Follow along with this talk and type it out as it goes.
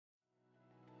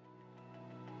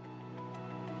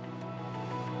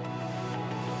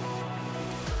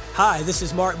Hi, this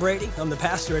is Mark Brady. I'm the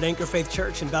pastor at Anchor Faith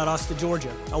Church in Valdosta,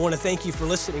 Georgia. I want to thank you for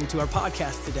listening to our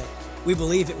podcast today. We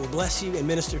believe it will bless you and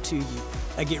minister to you.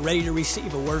 Now get ready to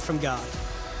receive a word from God.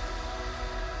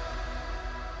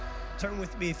 Turn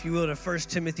with me, if you will, to 1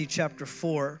 Timothy chapter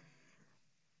 4.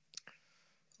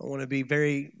 I want to be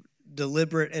very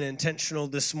deliberate and intentional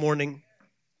this morning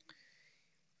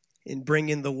in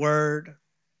bringing the word.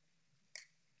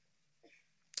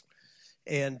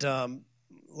 And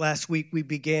last week we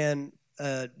began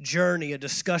a journey, a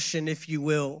discussion, if you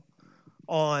will,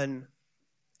 on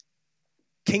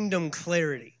kingdom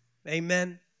clarity.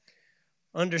 Amen.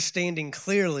 Understanding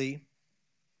clearly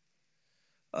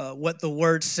what the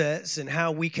word says and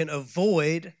how we can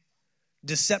avoid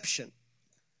deception.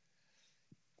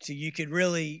 So you could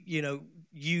really,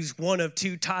 use one of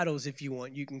two titles if you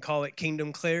want. You can call it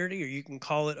kingdom clarity or you can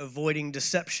call it avoiding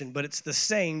deception. But it's the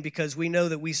same because we know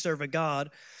that we serve a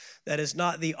God that is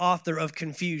not the author of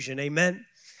confusion. Amen.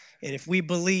 And if we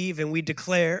believe and we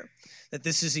declare that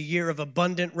this is a year of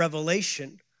abundant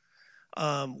revelation,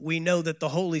 we know that the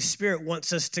Holy Spirit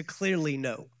wants us to clearly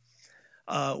know.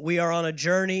 We are on a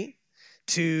journey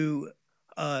to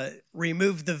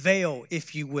remove the veil,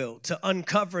 if you will, to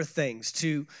uncover things,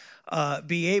 to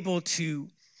be able to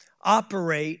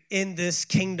operate in this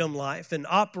kingdom life and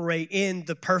operate in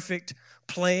the perfect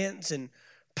plans and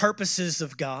purposes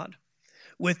of God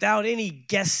without any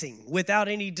guessing, without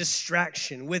any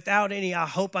distraction, without any, I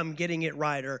hope I'm getting it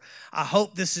right, or I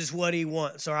hope this is what he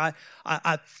wants, or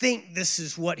I think this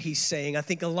is what he's saying. I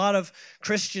think a lot of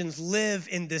Christians live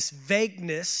in this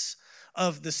vagueness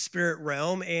of the spirit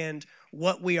realm and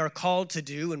what we are called to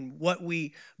do and what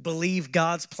we believe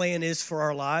God's plan is for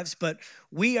our lives, but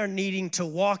we are needing to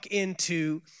walk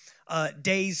into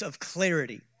days of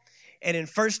clarity. And in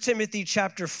 1 Timothy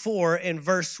chapter 4 and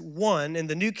verse 1 in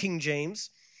the New King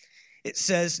James, it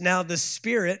says, "Now the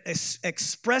Spirit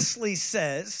expressly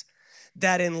says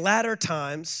that in latter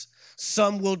times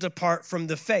some will depart from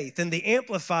the faith." In the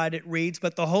Amplified it reads,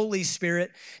 "But the Holy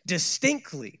Spirit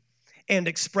distinctly and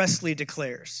expressly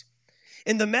declares."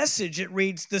 In the Message it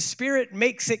reads, "The Spirit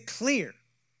makes it clear."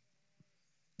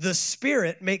 The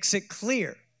Spirit makes it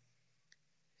clear.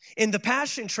 In the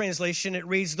Passion Translation, it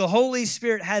reads, "The Holy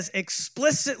Spirit has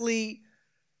explicitly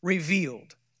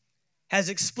revealed." Has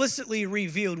explicitly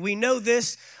revealed. We know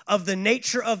this of the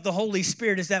nature of the Holy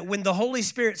Spirit is that when the Holy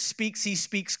Spirit speaks, he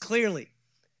speaks clearly.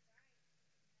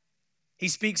 He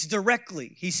speaks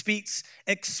directly. He speaks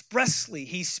expressly.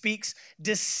 He speaks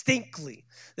distinctly.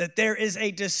 That there is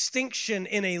a distinction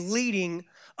in a leading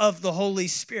of the Holy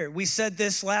Spirit. We said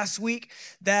this last week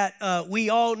that we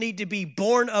all need to be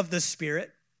born of the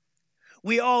Spirit.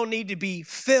 We all need to be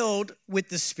filled with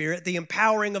the Spirit, the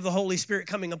empowering of the Holy Spirit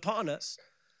coming upon us.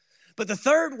 But the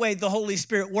third way the Holy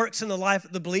Spirit works in the life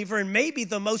of the believer, and maybe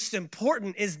the most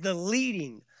important, is the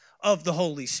leading of the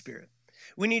Holy Spirit.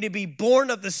 We need to be born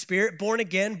of the Spirit, born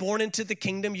again, born into the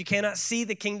kingdom. You cannot see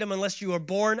the kingdom unless you are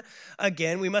born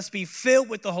again. We must be filled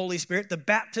with the Holy Spirit, the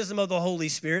baptism of the Holy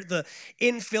Spirit, the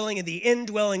infilling and the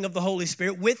indwelling of the Holy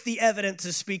Spirit with the evidence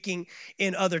of speaking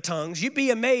in other tongues. You'd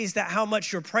be amazed at how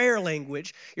much your prayer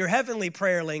language, your heavenly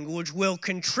prayer language, will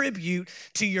contribute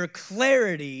to your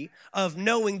clarity of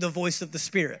knowing the voice of the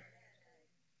Spirit.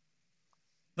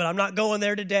 But I'm not going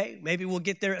there today. Maybe we'll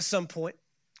get there at some point.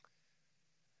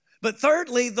 But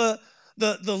thirdly, the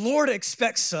Lord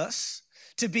expects us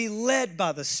to be led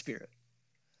by the Spirit,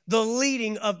 the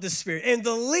leading of the Spirit. And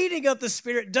the leading of the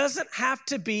Spirit doesn't have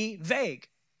to be vague.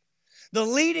 The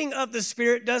leading of the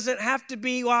Spirit doesn't have to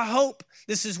be, well, I hope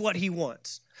this is what he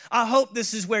wants. I hope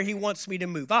this is where he wants me to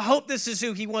move. I hope this is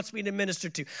who he wants me to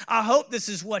minister to. I hope this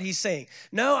is what he's saying.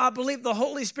 No, I believe the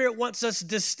Holy Spirit wants us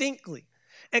distinctly,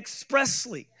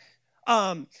 expressly,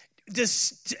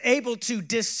 able to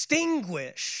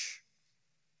distinguish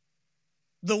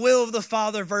the will of the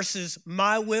Father versus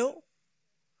my will,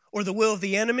 or the will of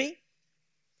the enemy,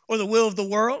 or the will of the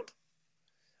world.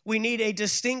 We need a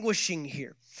distinguishing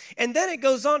here. And then it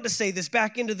goes on to say this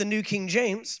back into the New King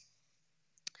James.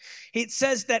 It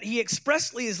says that he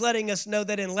expressly is letting us know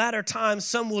that in latter times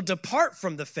some will depart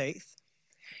from the faith,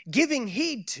 giving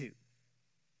heed to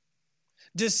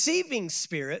deceiving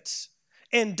spirits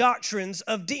and doctrines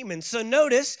of demons. So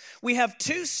notice we have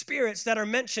two spirits that are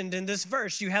mentioned in this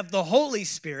verse. You have the Holy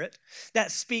Spirit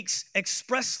that speaks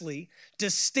expressly,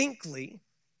 distinctly,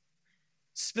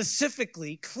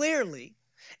 specifically, clearly.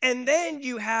 And then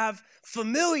you have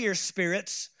familiar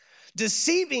spirits,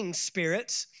 deceiving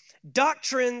spirits,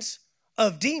 doctrines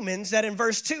of demons that in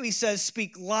verse 2 he says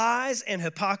speak lies and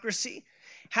hypocrisy,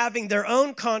 having their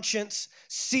own conscience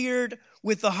seared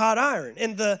with the hot iron.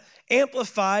 In the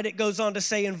Amplified, it goes on to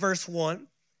say in verse 1,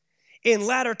 In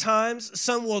latter times,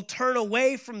 some will turn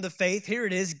away from the faith. Here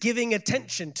it is, giving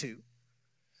attention to,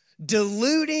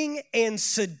 deluding and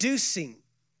seducing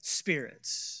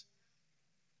spirits.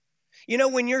 You know,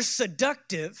 when you're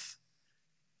seductive,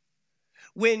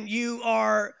 when you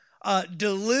are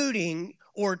deluding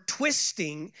or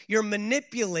twisting, you're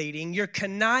manipulating, you're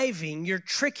conniving, you're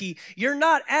tricky, you're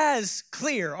not as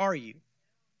clear, are you?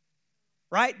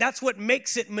 Right? That's what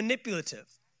makes it manipulative.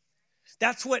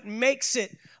 That's what makes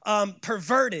it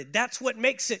perverted. That's what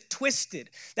makes it twisted.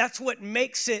 That's what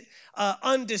makes it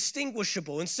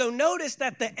undistinguishable. And so notice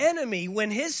that the enemy,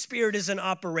 when his spirit is in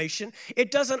operation,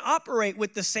 it doesn't operate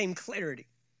with the same clarity.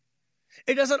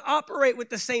 It doesn't operate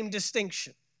with the same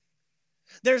distinction.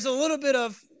 There's a little bit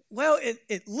of, well,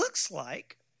 it looks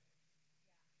like,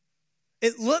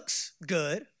 it looks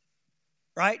good,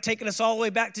 right? Taking us all the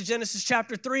way back to Genesis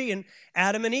chapter 3 and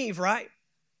Adam and Eve, right?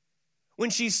 When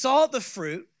she saw the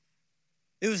fruit,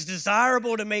 it was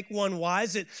desirable to make one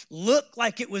wise. It looked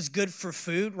like it was good for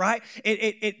food, right?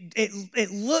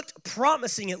 It looked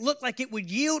promising. It looked like it would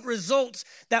yield results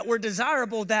that were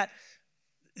desirable, that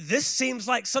this seems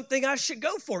like something I should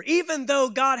go for, even though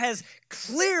God has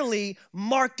clearly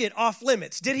marked it off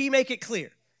limits. Did he make it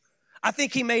clear? I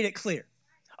think he made it clear.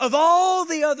 Of all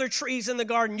the other trees in the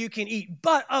garden you can eat,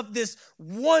 but of this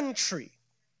one tree,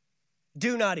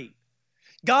 do not eat.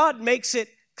 God makes it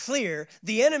clear.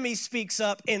 The enemy speaks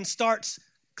up and starts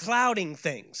clouding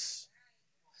things,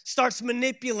 starts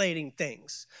manipulating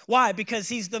things. Why? Because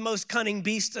he's the most cunning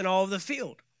beast in all of the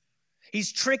field.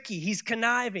 He's tricky, he's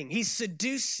conniving, he's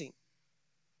seducing.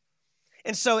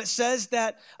 And so it says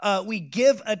that we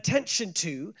give attention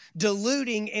to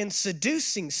deluding and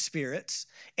seducing spirits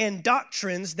and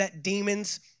doctrines that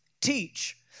demons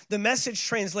teach. The Message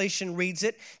translation reads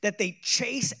it that they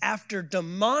chase after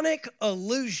demonic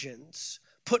illusions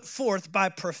put forth by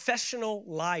professional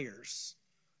liars.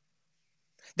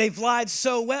 They've lied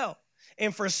so well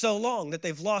and for so long that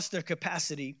they've lost their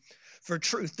capacity for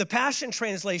truth. The Passion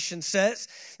Translation says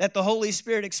that the Holy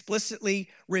Spirit explicitly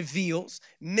reveals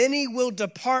many will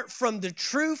depart from the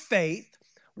true faith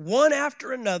one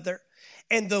after another,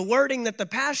 and the wording that the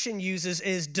Passion uses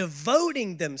is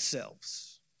devoting themselves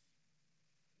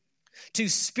to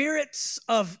spirits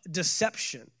of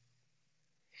deception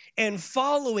and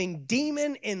following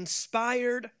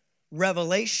demon-inspired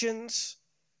revelations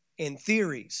and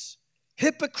theories.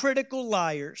 Hypocritical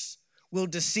liars will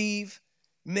deceive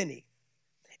many,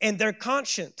 and their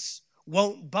conscience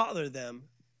won't bother them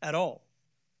at all.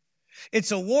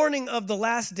 It's a warning of the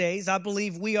last days. I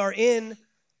believe we are in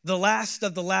the last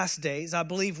of the last days. I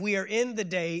believe we are in the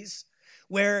days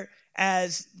where,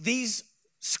 as these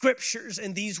scriptures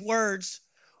and these words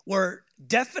were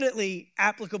definitely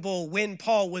applicable when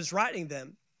Paul was writing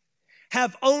them,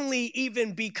 have only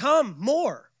even become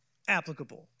more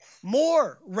applicable,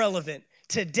 more relevant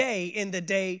today in the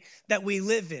day that we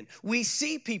live in. We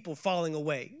see people falling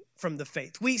away from the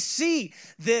faith. We see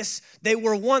this, they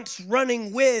were once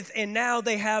running with, and now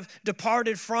they have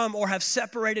departed from, or have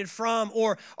separated from,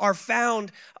 or are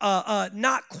found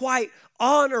not quite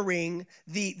honoring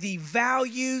the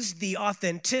values, the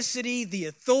authenticity, the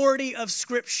authority of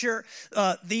Scripture,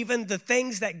 even the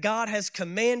things that God has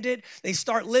commanded. They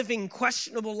start living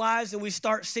questionable lives, and we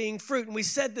start seeing fruit. And we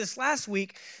said this last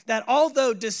week, that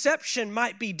although deception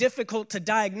might be difficult to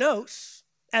diagnose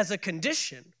as a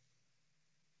condition,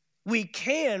 we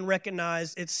can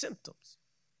recognize its symptoms.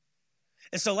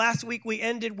 And so last week we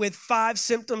ended with 5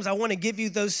 symptoms. I want to give you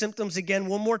those symptoms again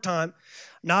one more time,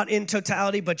 not in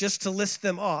totality, but just to list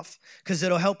them off, because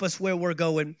it'll help us where we're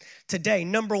going today.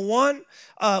 Number 1,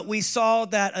 we saw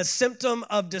that a symptom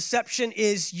of deception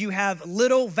is you have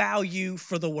little value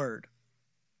for the word.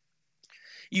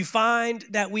 You find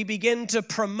that we begin to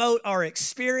promote our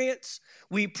experience,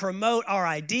 we promote our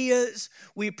ideas,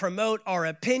 we promote our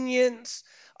opinions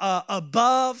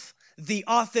above the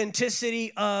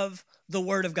authenticity of the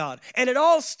Word of God. And it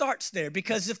all starts there,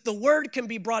 because if the Word can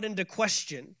be brought into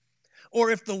question,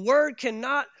 or if the Word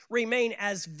cannot remain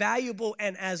as valuable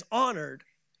and as honored,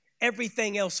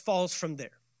 everything else falls from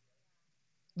there.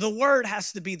 The Word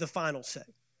has to be the final say.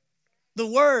 The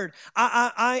Word,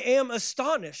 I am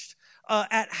astonished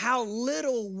at how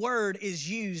little word is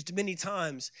used many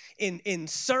times in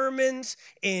sermons,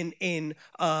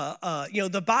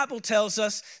 the Bible tells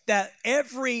us that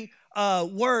every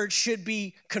word should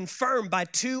be confirmed by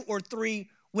 2 or 3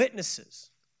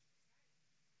 witnesses.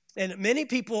 And many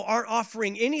people aren't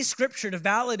offering any scripture to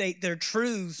validate their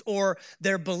truths or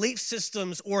their belief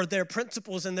systems or their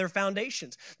principles and their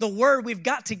foundations. The word, we've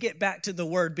got to get back to the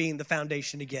word being the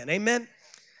foundation again. Amen?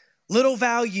 Little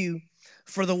value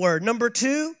for the word. Number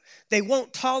two, they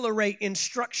won't tolerate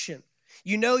instruction.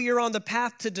 You know you're on the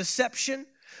path to deception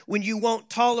when you won't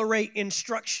tolerate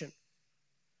instruction.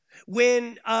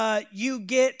 When you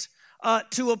get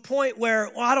to a point where,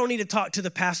 well, I don't need to talk to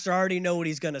the pastor, I already know what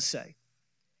he's going to say.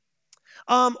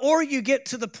 Or you get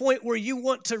to the point where you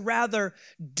want to rather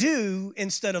do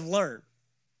instead of learn.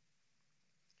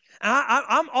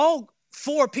 I'm all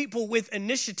for people with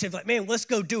initiative, like, man, let's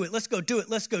go do it, let's go do it,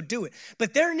 let's go do it.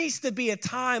 But there needs to be a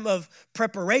time of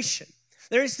preparation.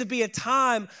 There needs to be a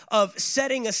time of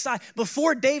setting aside.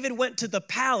 Before David went to the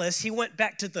palace, he went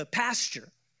back to the pasture,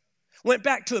 went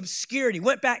back to obscurity,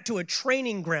 went back to a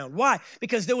training ground. Why?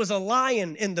 Because there was a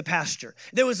lion in the pasture.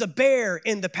 There was a bear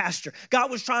in the pasture.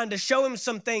 God was trying to show him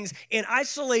some things in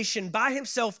isolation by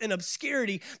himself in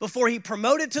obscurity before he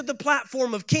promoted to the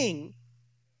platform of king.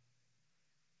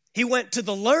 He went to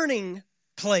the learning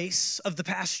place of the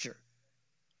pasture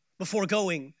before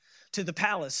going to the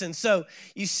palace. And so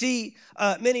you see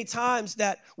many times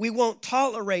that we won't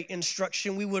tolerate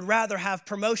instruction. We would rather have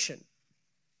promotion.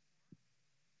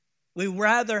 We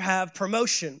rather have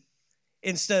promotion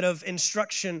instead of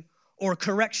instruction or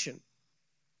correction.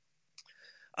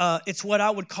 It's what I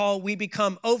would call we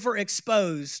become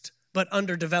overexposed but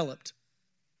underdeveloped.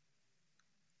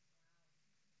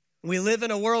 We live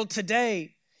in a world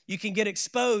today, you can get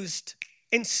exposed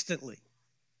instantly.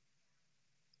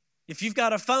 If you've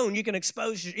got a phone, you can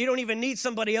expose you. You don't even need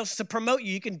somebody else to promote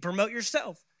you. You can promote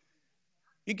yourself.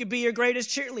 You could be your greatest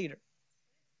cheerleader.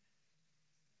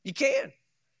 You can.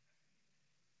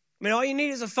 I mean, all you need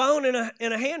is a phone and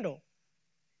a handle,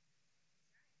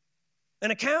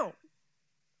 an account.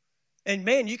 And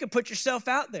man, you can put yourself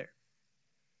out there.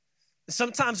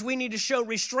 Sometimes we need to show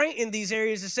restraint in these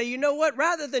areas and say, you know what,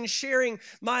 rather than sharing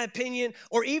my opinion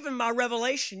or even my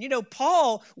revelation. You know,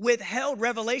 Paul withheld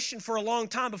revelation for a long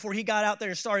time before he got out there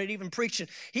and started even preaching.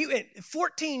 He went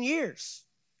 14 years.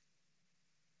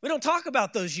 We don't talk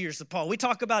about those years of Paul. We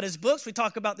talk about his books. We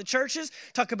talk about the churches,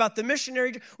 talk about the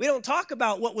missionary. We don't talk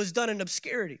about what was done in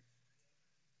obscurity.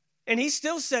 And he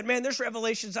still said, man, there's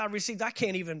revelations I received I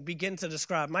can't even begin to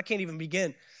describe them. I can't even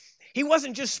begin. He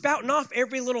wasn't just spouting off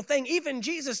every little thing. Even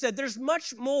Jesus said, there's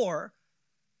much more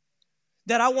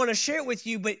that I want to share with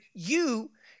you, but you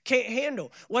can't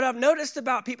handle. What I've noticed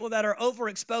about people that are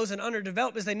overexposed and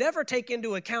underdeveloped is they never take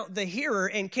into account the hearer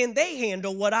and can they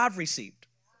handle what I've received.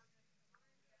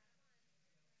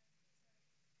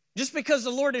 Just because the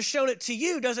Lord has shown it to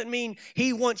you doesn't mean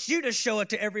he wants you to show it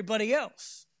to everybody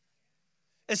else.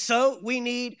 And so we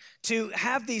need to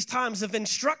have these times of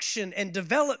instruction and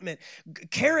development.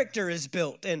 Character is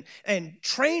built and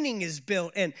training is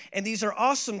built. And these are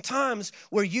awesome times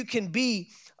where you can be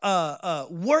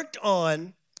worked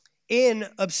on in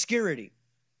obscurity.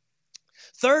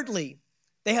 Thirdly,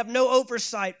 they have no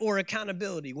oversight or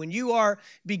accountability. When you are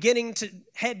beginning to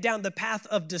head down the path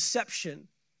of deception,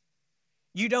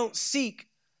 you don't seek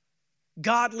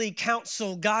godly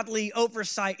counsel, godly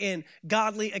oversight, and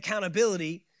godly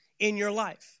accountability in your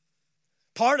life.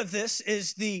 Part of this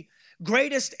is the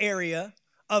greatest area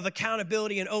of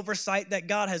accountability and oversight that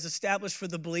God has established for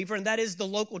the believer, and that is the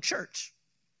local church.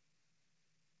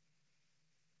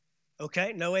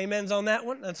 Okay, no amens on that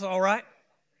one. That's all right.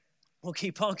 We'll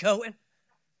keep on going.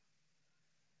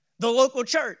 The local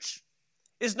church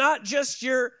is not just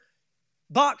your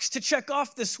box to check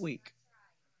off this week.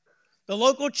 The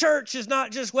local church is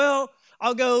not just, well,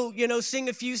 I'll go, sing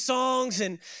a few songs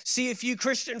and see a few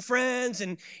Christian friends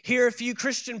and hear a few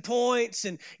Christian points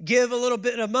and give a little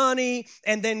bit of money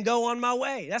and then go on my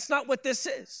way. That's not what this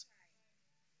is.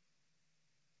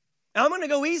 Now, I'm going to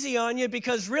go easy on you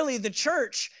because really the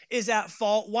church is at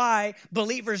fault why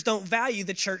believers don't value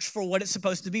the church for what it's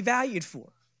supposed to be valued for.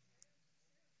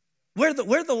 We're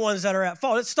the ones that are at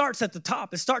fault. It starts at the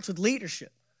top. It starts with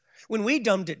leadership. When we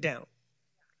dumbed it down.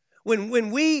 When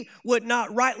we would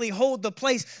not rightly hold the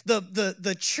place,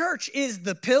 the church is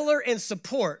the pillar and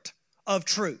support of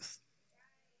truth.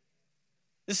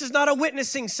 This is not a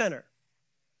witnessing center.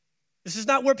 This is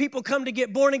not where people come to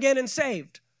get born again and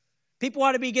saved. People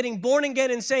ought to be getting born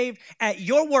again and saved at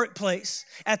your workplace,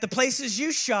 at the places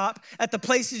you shop, at the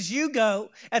places you go,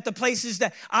 at the places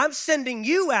that I'm sending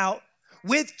you out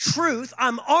with truth.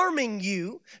 I'm arming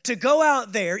you to go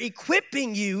out there,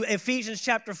 equipping you. Ephesians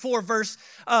chapter 4, verse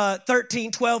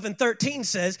 12 and 13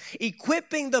 says,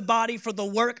 equipping the body for the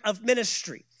work of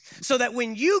ministry. So that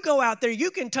when you go out there,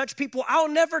 you can touch people I'll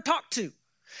never talk to.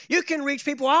 You can reach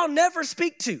people I'll never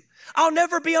speak to. I'll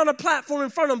never be on a platform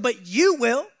in front of them, but you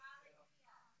will.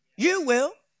 You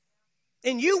will.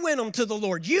 And you win them to the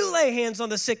Lord. You lay hands on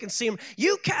the sick and see them.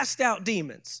 You cast out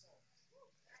demons.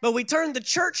 But we turned the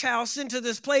church house into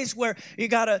this place where you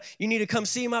need to come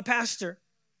see my pastor.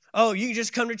 Oh, you can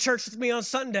just come to church with me on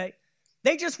Sunday.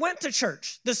 They just went to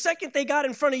church. The second they got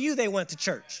in front of you, they went to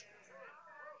church.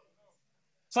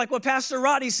 It's like what Pastor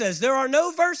Roddy says. There are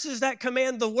no verses that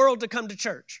command the world to come to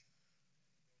church.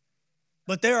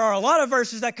 But there are a lot of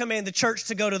verses that command the church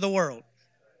to go to the world.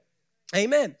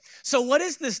 Amen. So what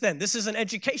is this then? This is an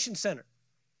education center.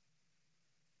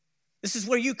 This is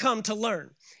where you come to learn.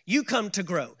 You come to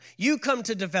grow. You come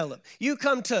to develop. You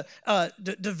come to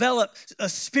develop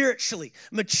spiritually,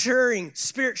 maturing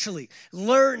spiritually,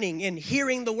 learning and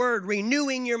hearing the word,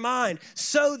 renewing your mind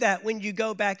so that when you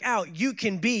go back out, you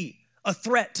can be a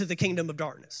threat to the kingdom of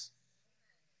darkness.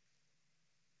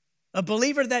 A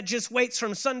believer that just waits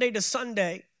from Sunday to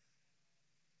Sunday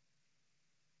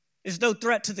is no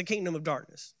threat to the kingdom of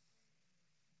darkness.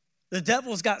 The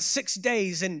devil's got 6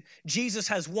 days and Jesus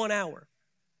has 1 hour.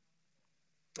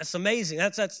 That's amazing.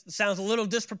 That sounds a little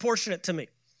disproportionate to me.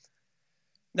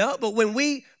 No, but when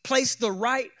we place the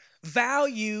right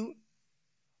value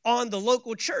on the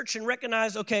local church and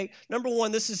recognize, okay, number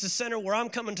one, this is the center where I'm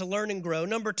coming to learn and grow.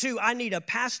 Number two, I need a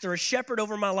pastor, a shepherd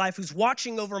over my life who's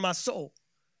watching over my soul.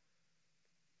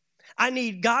 I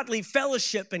need godly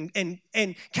fellowship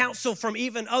and counsel from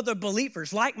even other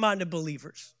believers, like-minded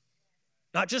believers.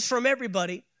 Not just from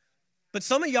everybody, but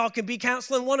some of y'all can be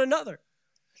counseling one another.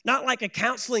 Not like a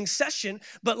counseling session,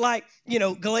 but like,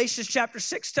 Galatians chapter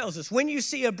 6 tells us, when you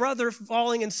see a brother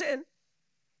falling in sin,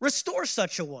 restore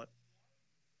such a one.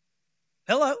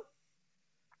 Hello.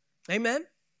 Amen.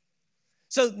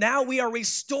 So now we are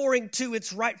restoring to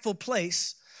its rightful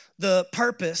place the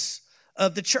purpose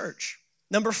of the church.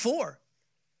 Number 4,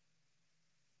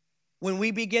 when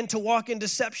we begin to walk in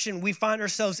deception, we find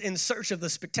ourselves in search of the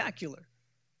spectacular.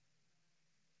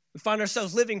 We find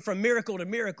ourselves living from miracle to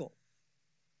miracle.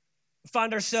 We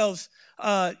find ourselves,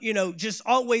 just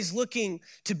always looking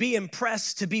to be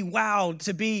impressed, to be wowed,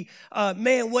 to be,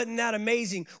 man, wasn't that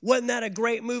amazing? Wasn't that a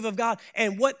great move of God?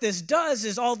 And what this does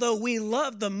is, although we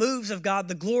love the moves of God,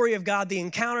 the glory of God, the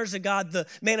encounters of God, the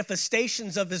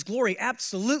manifestations of his glory,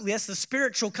 absolutely, that's the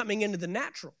spiritual coming into the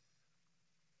natural.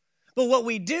 But what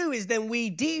we do is then we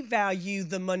devalue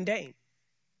the mundane,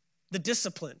 the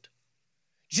disciplined,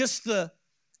 just the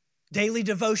daily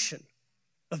devotion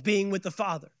of being with the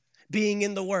Father, being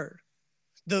in the Word,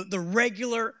 the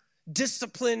regular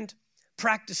disciplined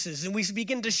practices. And we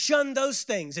begin to shun those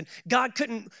things. And God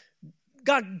couldn't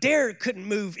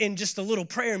move in just a little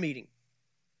prayer meeting.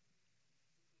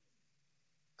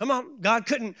 Come on, God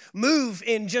couldn't move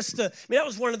in just that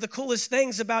was one of the coolest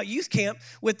things about youth camp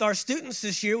with our students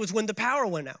this year was when the power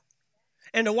went out.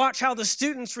 And to watch how the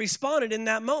students responded in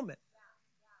that moment.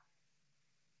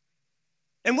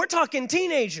 And we're talking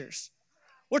teenagers.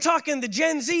 We're talking the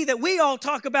Gen Z that we all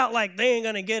talk about like they ain't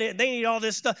going to get it. They need all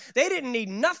this stuff. They didn't need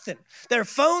nothing. Their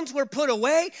phones were put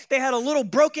away. They had a little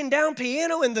broken down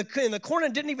piano in the corner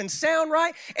that didn't even sound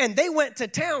right. And they went to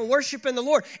town worshiping the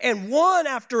Lord. And one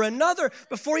after another,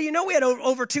 before you know, we had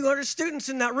over 200 students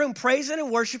in that room praising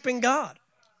and worshiping God.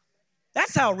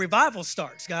 That's how revival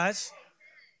starts, guys.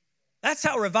 That's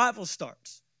how revival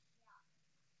starts.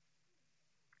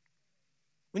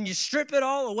 When you strip it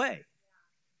all away.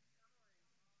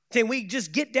 Can we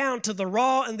just get down to the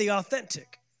raw and the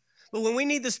authentic? But when we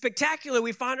need the spectacular,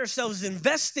 we find ourselves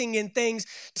investing in things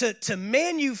to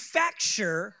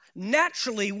manufacture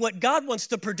naturally what God wants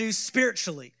to produce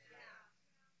spiritually.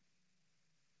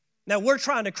 Now, we're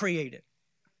trying to create it.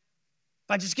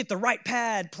 If I just get the right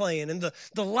pad playing and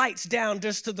the lights down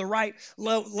just to the right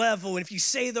level, and if you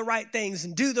say the right things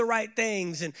and do the right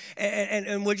things,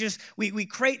 and we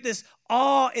create this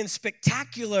awe and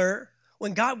spectacular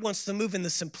when God wants to move in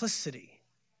the simplicity.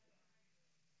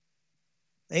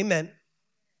 Amen.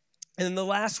 And then the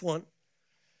last one,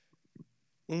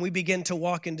 when we begin to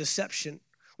walk in deception,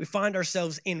 we find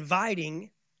ourselves inviting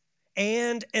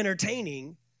and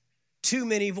entertaining too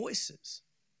many voices.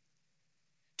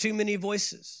 Too many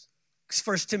voices.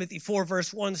 1 Timothy 4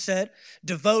 verse 1 said,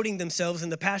 devoting themselves, in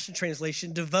the Passion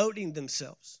Translation, devoting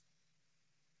themselves.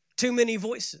 Too many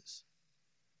voices.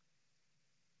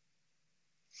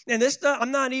 And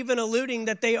I'm not even alluding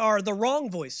that they are the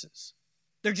wrong voices.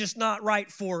 They're just not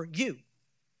right for you.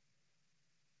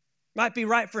 Might be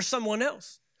right for someone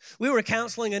else. We were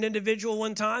counseling an individual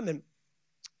one time and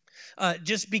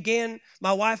just began,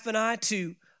 my wife and I,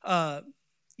 to,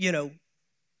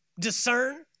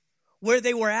 discern where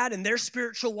they were at in their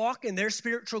spiritual walk and their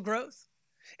spiritual growth.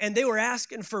 And they were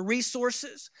asking for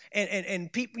resources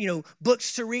and people,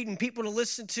 books to read and people to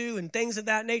listen to and things of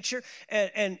that nature.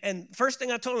 And first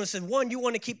thing I told them, I said, one, you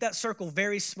want to keep that circle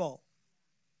very small.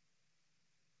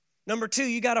 Number 2,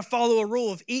 you got to follow a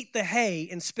rule of eat the hay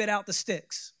and spit out the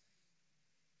sticks.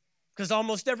 Because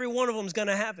almost every one of them is going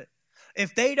to have it.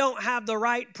 If they don't have the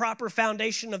right, proper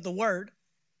foundation of the word,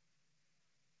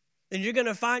 then you're going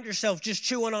to find yourself just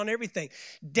chewing on everything.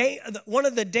 One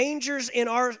of the dangers in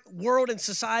our world and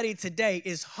society today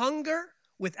is hunger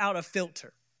without a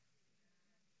filter.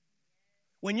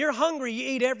 When you're hungry, you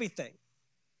eat everything.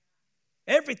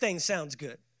 Everything sounds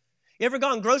good. You ever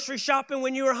gone grocery shopping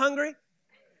when you were hungry?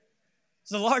 It's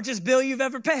the largest bill you've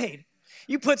ever paid.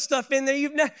 You put stuff in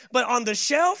there but on the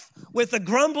shelf with the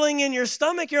grumbling in your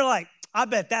stomach, you're like, I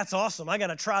bet that's awesome. I got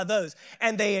to try those.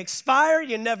 And they expire.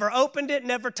 You never opened it,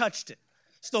 never touched it.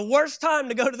 It's the worst time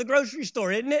to go to the grocery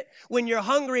store, isn't it? When you're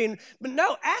hungry. But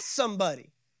no, ask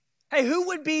somebody. Hey, who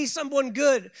would be someone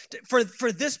good for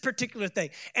this particular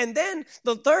thing? And then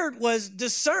the third was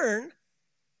discern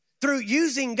through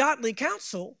using godly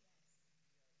counsel.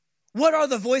 What are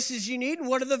the voices you need and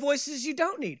what are the voices you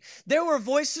don't need? There were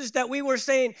voices that we were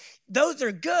saying, those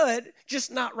are good,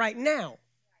 just not right now.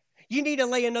 You need to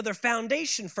lay another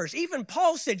foundation first. Even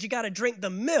Paul said you got to drink the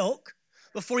milk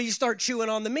before you start chewing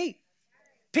on the meat.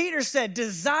 Peter said,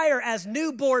 desire as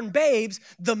newborn babes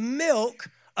the milk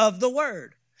of the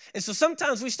word. And so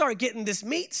sometimes we start getting this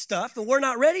meat stuff and we're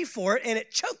not ready for it and it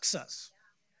chokes us.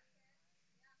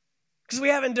 Because we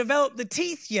haven't developed the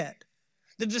teeth yet.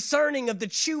 The discerning of the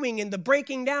chewing and the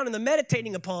breaking down and the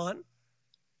meditating upon.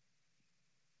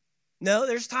 No,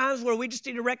 there's times where we just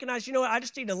need to recognize, you know what, I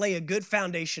just need to lay a good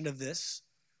foundation of this.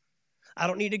 I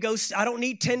don't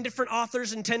need 10 different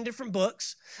authors and 10 different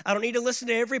books. I don't need to listen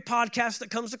to every podcast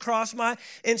that comes across my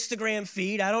Instagram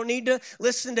feed. I don't need to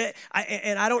listen to,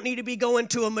 and I don't need to be going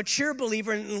to a mature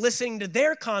believer and listening to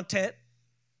their content.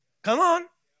 Come on.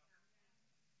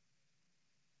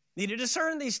 Need to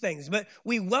discern these things, but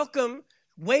we welcome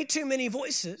way too many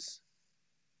voices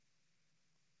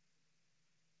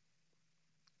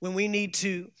when we need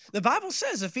to. The Bible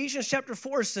says, Ephesians chapter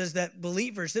 4 says that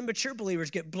believers, immature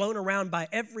believers, get blown around by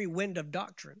every wind of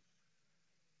doctrine.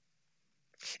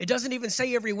 It doesn't even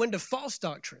say every wind of false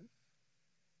doctrine.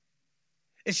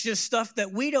 It's just stuff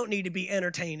that we don't need to be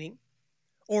entertaining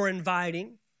or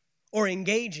inviting or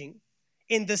engaging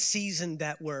in the season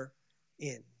that we're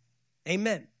in.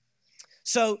 Amen.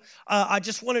 So I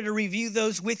just wanted to review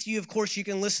those with you. Of course, you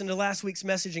can listen to last week's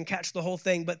message and catch the whole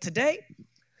thing. But today,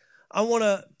 I want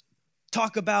to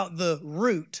talk about the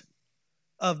root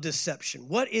of deception.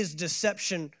 What is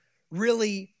deception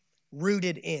really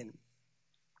rooted in?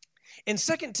 In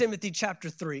 2 Timothy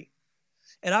chapter 3,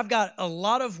 and I've got a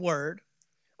lot of word.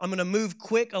 I'm going to move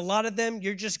quick. A lot of them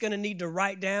you're just going to need to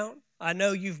write down. I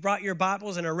know you've brought your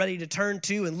Bibles and are ready to turn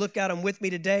to and look at them with me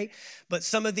today. But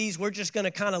some of these, we're just going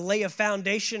to kind of lay a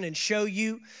foundation and show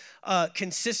you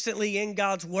consistently in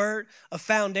God's word, a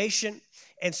foundation.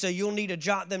 And so you'll need to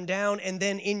jot them down. And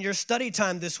then in your study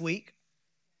time this week,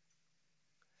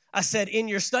 I said in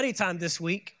your study time this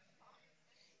week,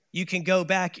 you can go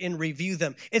back and review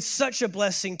them. It's such a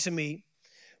blessing to me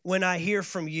when I hear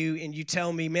from you and you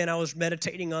tell me, man, I was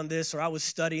meditating on this, or I was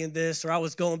studying this, or I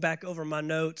was going back over my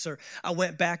notes, or I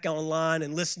went back online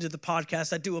and listened to the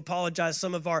podcast. I do apologize.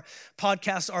 Some of our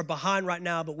podcasts are behind right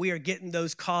now, but we are getting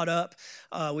those caught up.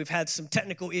 We've had some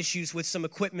technical issues with some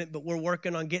equipment, but we're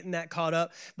working on getting that caught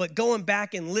up. But going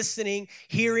back and listening,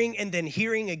 hearing, and then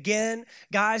hearing again.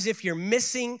 Guys, if you're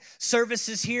missing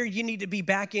services here, you need to be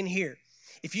back in here.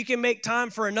 If you can make time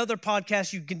for another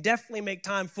podcast, you can definitely make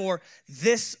time for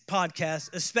this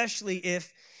podcast, especially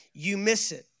if you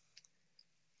miss it.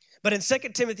 But in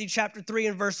 2 Timothy chapter 3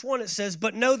 and verse 1, it says,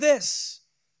 "But know this,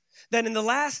 that in the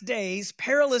last days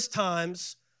perilous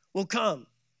times will come.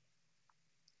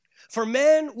 For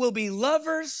men will be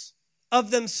lovers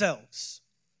of themselves,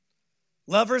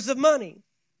 lovers of money,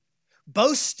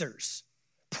 boasters,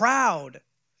 proud,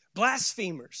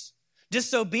 blasphemers,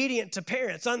 disobedient to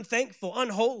parents, unthankful,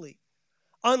 unholy,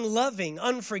 unloving,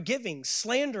 unforgiving,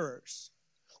 slanderers,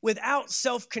 without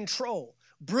self-control,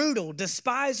 brutal,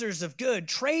 despisers of good,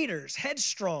 traitors,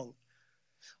 headstrong,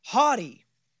 haughty,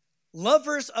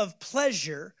 lovers of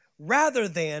pleasure rather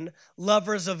than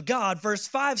lovers of God." Verse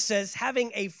 5 says,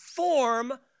 having a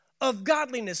form of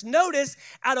godliness. Notice,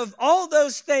 out of all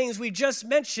those things we just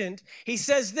mentioned, he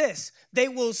says this, they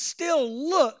will still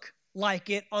look like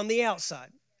it on the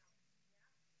outside.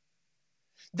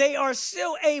 They are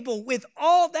still able, with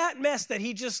all that mess that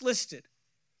he just listed,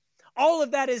 all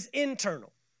of that is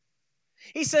internal.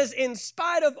 He says, in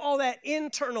spite of all that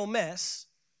internal mess,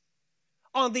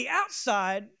 on the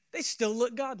outside, they still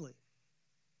look godly.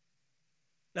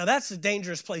 Now, that's a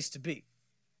dangerous place to be.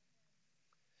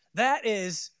 That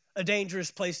is a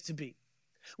dangerous place to be.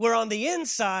 Where on the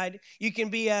inside, you can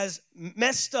be as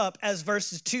messed up as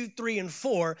verses 2, 3, and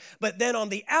 4, but then on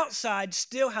the outside,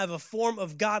 still have a form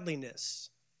of godliness.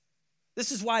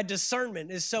 This is why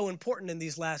discernment is so important in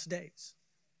these last days.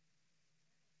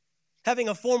 Having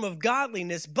a form of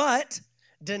godliness, but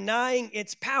denying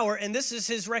its power, and this is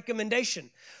his recommendation.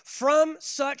 From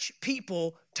such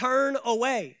people, turn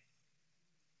away.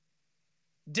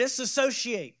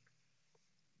 Disassociate.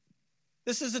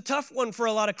 This is a tough one for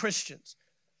a lot of Christians.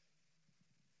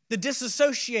 The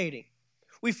disassociating.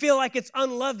 We feel like it's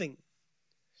unloving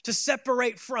to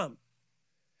separate from.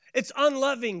 It's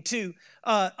unloving to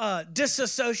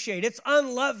disassociate. It's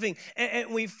unloving.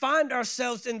 And we find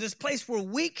ourselves in this place where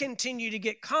we continue to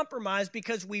get compromised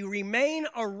because we remain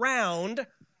around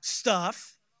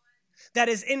stuff that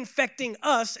is infecting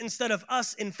us instead of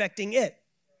us infecting it.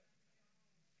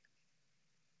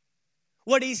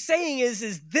 What he's saying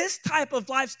is this type of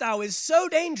lifestyle is so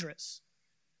dangerous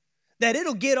that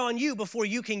it'll get on you before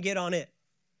you can get on it.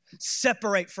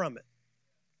 Separate from it.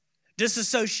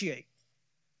 Disassociate.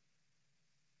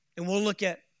 And we'll look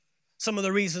at some of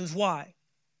the reasons why.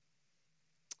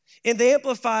 In the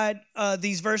Amplified,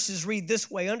 these verses read this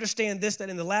way. Understand this, that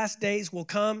in the last days will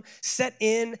come, set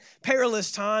in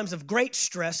perilous times of great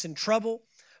stress and trouble,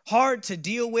 hard to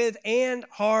deal with and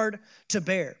hard to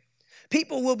bear.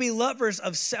 People will be lovers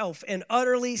of self and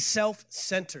utterly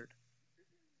self-centered.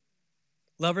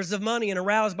 Lovers of money and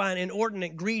aroused by an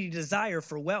inordinate, greedy desire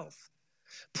for wealth.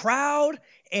 Proud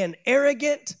and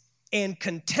arrogant and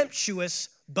contemptuous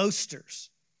boasters.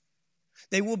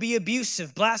 They will be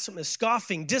abusive, blasphemous,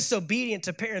 scoffing, disobedient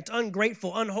to parents,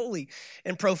 ungrateful, unholy,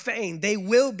 and profane. They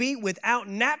will be without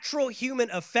natural human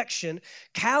affection,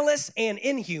 callous and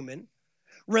inhuman,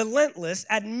 relentless,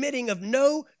 admitting of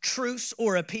no truce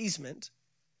or appeasement.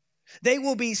 They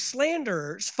will be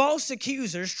slanderers, false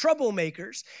accusers,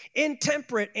 troublemakers,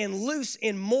 intemperate and loose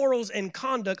in morals and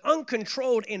conduct,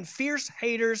 uncontrolled and fierce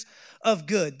haters of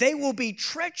good. They will be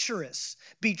treacherous,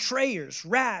 betrayers,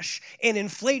 rash, and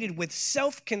inflated with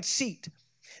self-conceit.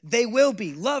 They will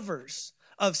be lovers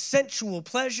of sensual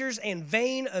pleasures and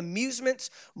vain amusements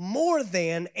more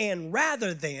than and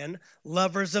rather than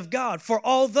lovers of God. For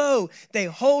although they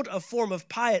hold a form of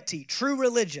piety, true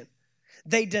religion,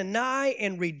 they deny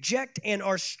and reject and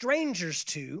are strangers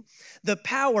to the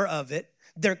power of it.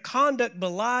 Their conduct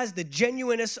belies the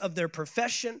genuineness of their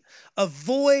profession.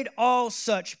 Avoid all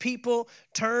such people.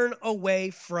 Turn away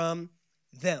from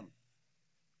them.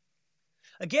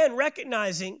 Again,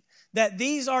 recognizing that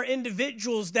these are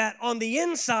individuals that on the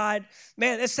inside,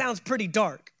 man, it sounds pretty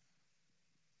dark.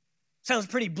 Sounds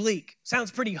pretty bleak. Sounds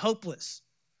pretty hopeless.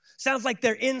 Sounds like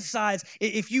their insides,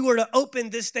 if you were to open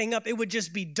this thing up, it would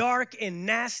just be dark and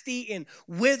nasty and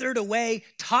withered away,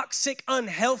 toxic,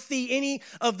 unhealthy, any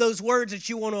of those words that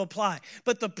you want to apply.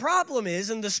 But the problem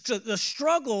is, and the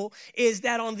struggle is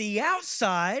that on the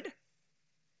outside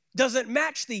doesn't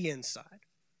match the inside.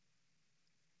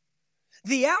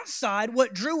 The outside,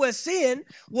 what drew us in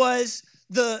was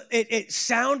it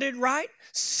sounded right,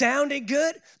 sounded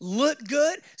good, looked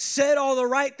good, said all the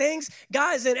right things.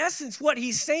 Guys, in essence, what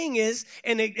he's saying is,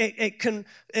 and it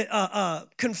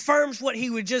confirms what he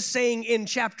was just saying in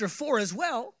chapter 4 as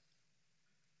well,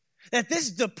 that this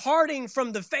departing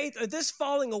from the faith or this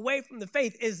falling away from the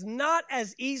faith is not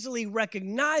as easily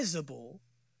recognizable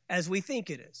as we think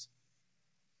it is.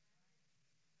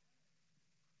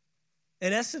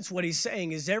 In essence, what he's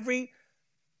saying is every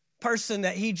person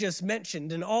that he just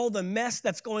mentioned and all the mess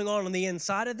that's going on the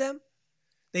inside of them,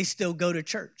 they still go to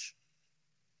church.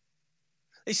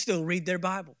 They still read their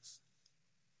Bibles.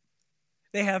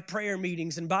 They have prayer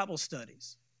meetings and Bible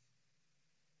studies.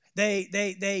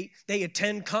 They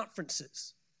attend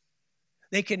conferences.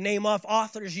 They can name off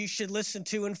authors you should listen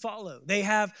to and follow. They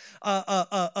have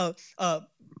a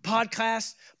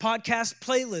podcast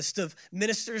playlist of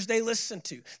ministers they listen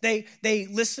to. They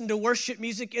listen to worship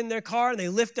music in their car and they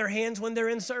lift their hands when they're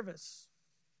in service.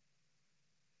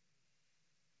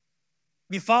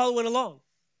 You following along?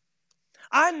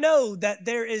 I know that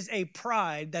there is a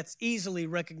pride that's easily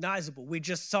recognizable. We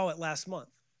just saw it last month.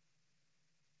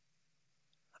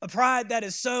 A pride that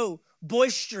is so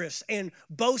boisterous and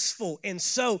boastful and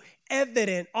so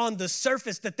evident on the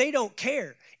surface that they don't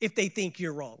care if they think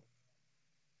you're wrong.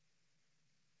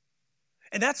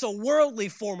 And that's a worldly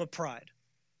form of pride.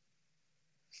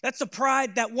 That's a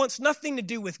pride that wants nothing to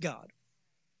do with God.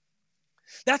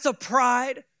 That's a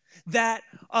pride that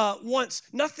wants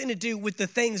nothing to do with the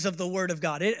things of the Word of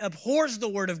God. It abhors the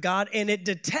Word of God and it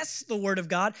detests the Word of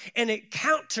God and it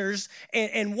counters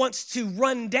and wants to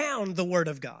run down the Word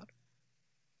of God.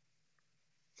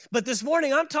 But this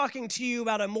morning, I'm talking to you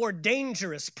about a more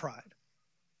dangerous pride.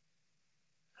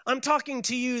 I'm talking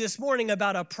to you this morning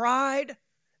about a pride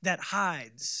that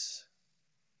hides.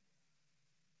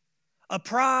 A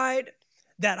pride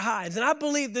that hides. And I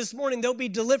believe this morning there'll be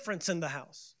deliverance in the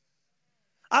house.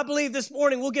 I believe this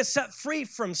morning we'll get set free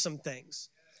from some things.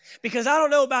 Because I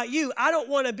don't know about you, I don't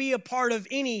want to be a part of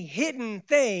any hidden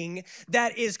thing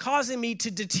that is causing me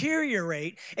to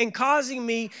deteriorate and causing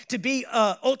me to be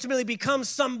ultimately become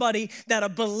somebody that a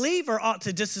believer ought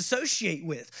to disassociate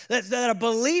with. That a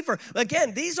believer,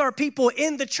 again, these are people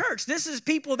in the church. This is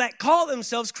people that call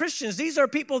themselves Christians. These are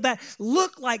people that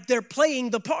look like they're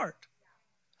playing the part.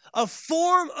 A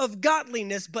form of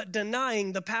godliness, but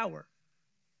denying the power.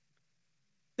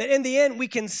 That in the end, we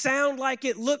can sound like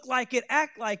it, look like it,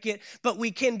 act like it, but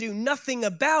we can do nothing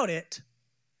about it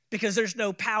because there's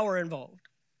no power involved.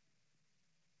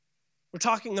 We're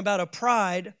talking about a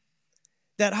pride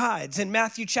that hides. In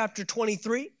Matthew chapter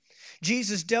 23,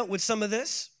 Jesus dealt with some of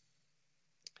this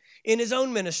in his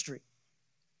own ministry.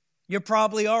 You're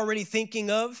probably already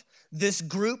thinking of this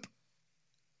group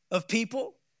of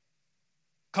people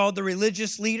called the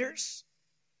religious leaders,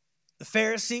 the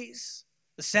Pharisees,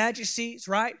 the Sadducees,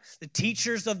 right? The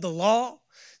teachers of the law.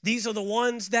 These are the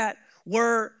ones that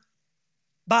were,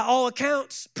 by all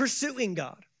accounts, pursuing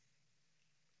God.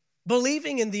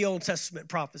 Believing in the Old Testament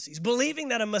prophecies, believing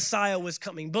that a Messiah was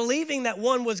coming, believing that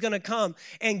one was going to come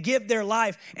and give their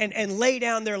life and lay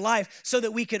down their life so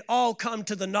that we could all come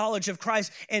to the knowledge of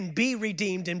Christ and be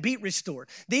redeemed and be restored.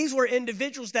 These were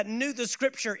individuals that knew the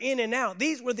scripture in and out.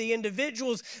 These were the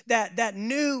individuals that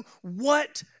knew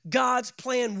what God's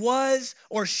plan was,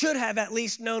 or should have at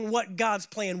least known what God's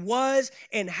plan was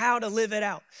and how to live it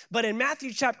out. But in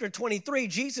Matthew chapter 23,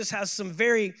 Jesus has some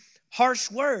very harsh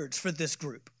words for this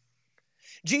group.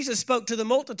 Jesus spoke to the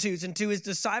multitudes and to his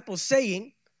disciples,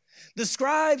 saying, the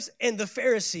scribes and the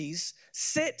Pharisees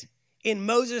sit in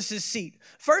Moses' seat.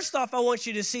 First off, I want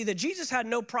you to see that Jesus had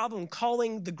no problem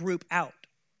calling the group out.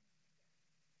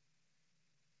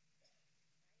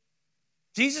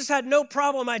 Jesus had no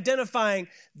problem identifying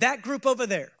that group over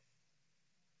there.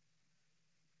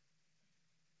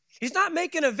 He's not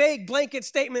making a vague blanket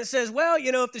statement that says, well,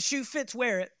 if the shoe fits,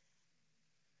 wear it.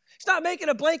 He's not making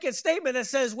a blanket statement that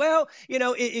says, well,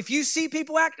 if you see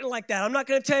people acting like that, I'm not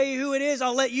going to tell you who it is.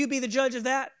 I'll let you be the judge of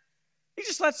that. He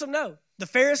just lets them know. The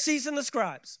Pharisees and the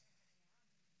scribes.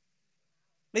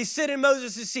 They sit in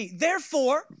Moses' seat.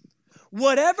 Therefore,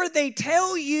 whatever they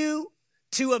tell you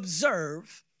to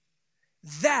observe,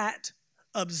 that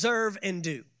observe and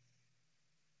do.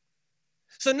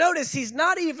 So notice he's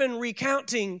not even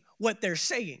recounting what they're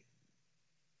saying.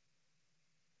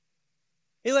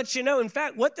 He lets you know, in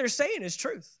fact, what they're saying is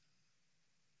truth.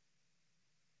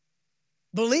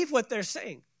 Believe what they're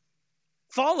saying.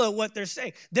 Follow what they're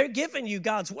saying. They're giving you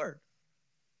God's word.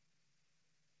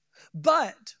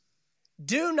 But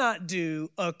do not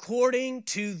do according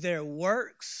to their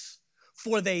works,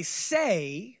 for they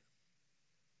say,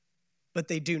 but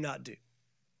they do not do.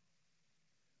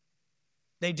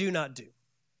 They do not do.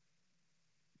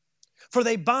 For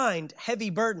they bind heavy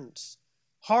burdens,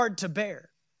 hard to bear,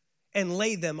 and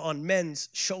lay them on men's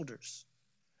shoulders.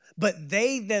 But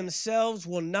they themselves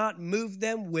will not move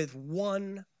them with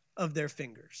one of their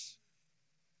fingers.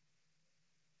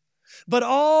 But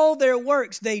all their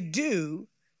works they do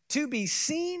to be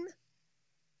seen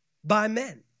by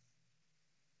men.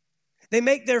 They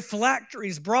make their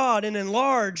phylacteries broad and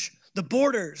enlarge the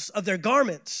borders of their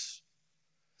garments.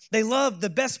 They love the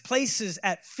best places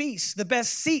at feasts, the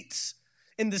best seats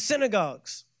in the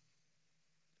synagogues,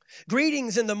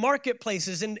 greetings in the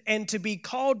marketplaces, and to be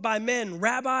called by men,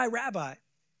 Rabbi, Rabbi.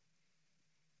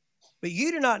 But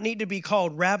you do not need to be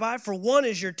called Rabbi, for one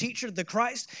is your teacher, the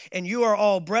Christ, and you are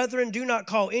all brethren. Do not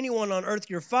call anyone on earth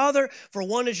your father, for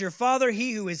one is your Father,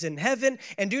 he who is in heaven.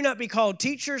 And do not be called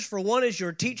teachers, for one is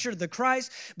your teacher, the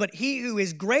Christ. But he who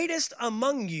is greatest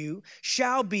among you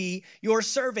shall be your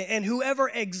servant. And whoever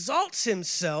exalts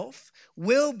himself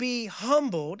will be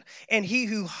humbled, and he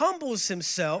who humbles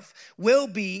himself will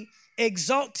be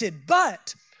exalted.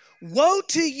 But woe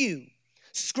to you,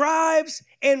 scribes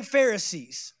and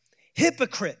Pharisees,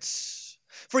 hypocrites,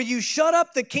 for you shut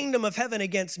up the kingdom of heaven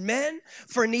against men,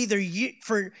 for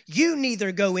you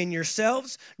neither go in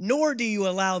yourselves, nor do you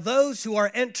allow those who are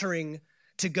entering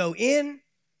to go in.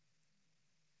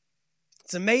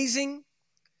 It's amazing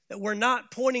that we're not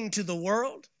pointing to the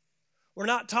world. We're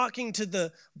not talking to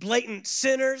the blatant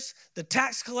sinners, the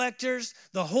tax collectors,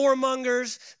 the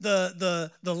whoremongers, the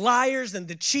liars and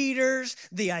the cheaters,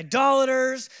 the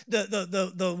idolaters,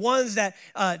 the ones that,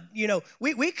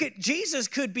 Jesus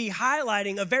could be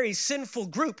highlighting a very sinful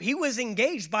group. He was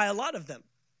engaged by a lot of them.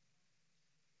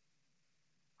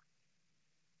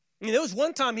 There was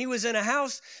one time he was in a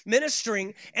house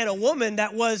ministering, and a woman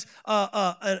that was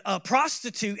a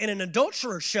prostitute and an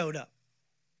adulterer showed up,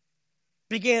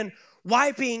 began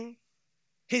wiping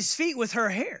his feet with her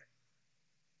hair.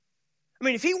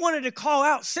 If he wanted to call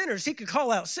out sinners, he could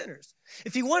call out sinners.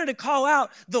 If he wanted to call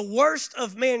out the worst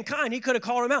of mankind, he could have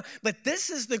called them out. But this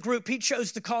is the group he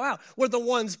chose to call out. We're the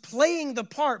ones playing the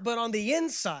part, but on the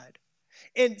inside.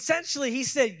 And essentially, he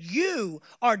said, you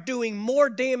are doing more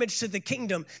damage to the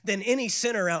kingdom than any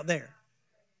sinner out there.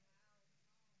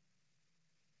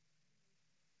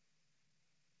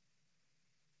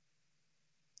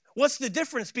 What's the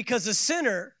difference? Because a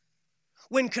sinner,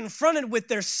 when confronted with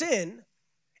their sin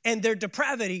and their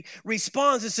depravity,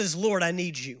 responds and says, Lord, I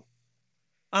need you.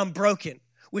 I'm broken.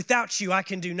 Without you, I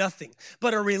can do nothing.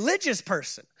 But a religious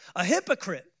person, a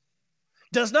hypocrite,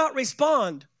 does not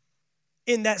respond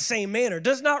in that same manner,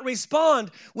 does not respond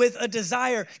with a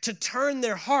desire to turn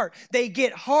their heart. They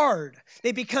get hard.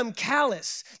 They become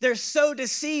callous. They're so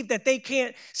deceived that they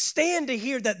can't stand to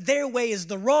hear that their way is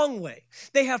the wrong way.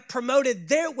 They have promoted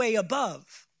their way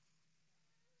above.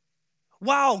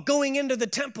 While going into the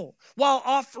temple, while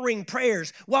offering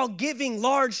prayers, while giving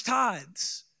large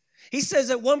tithes. He says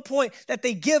at one point that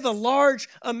they give a large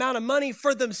amount of money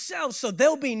for themselves so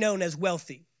they'll be known as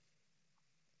wealthy,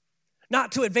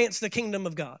 not to advance the kingdom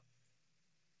of God.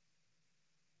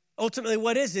 Ultimately,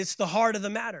 what is it? It's the heart of the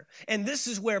matter. And this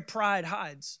is where pride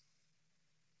hides.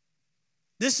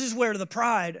 This is where the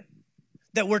pride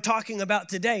that we're talking about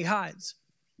today hides.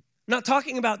 I'm not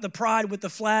talking about the pride with the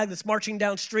flag that's marching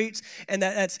down streets and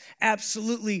that's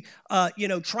absolutely,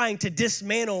 trying to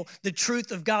dismantle the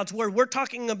truth of God's word. We're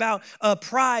talking about a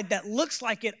pride that looks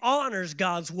like it honors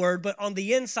God's word, but on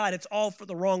the inside, it's all for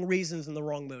the wrong reasons and the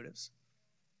wrong motives.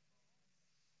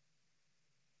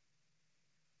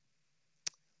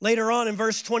 Later on in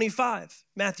verse 25,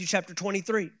 Matthew chapter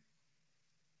 23,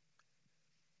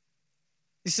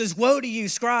 he says, woe to you,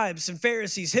 scribes and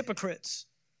Pharisees, hypocrites,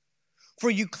 for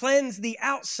you cleanse the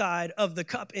outside of the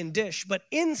cup and dish, but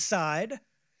inside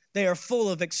they are full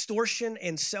of extortion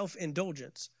and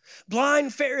self-indulgence. Blind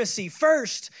Pharisee,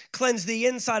 first cleanse the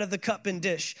inside of the cup and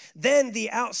dish, then the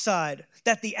outside,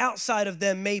 that the outside of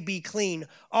them may be clean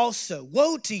also.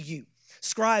 Woe to you,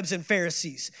 scribes and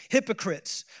Pharisees,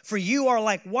 hypocrites, for you are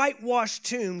like whitewashed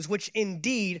tombs, which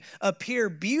indeed appear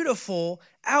beautiful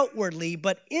outwardly,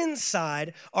 but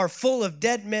inside are full of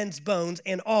dead men's bones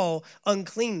and all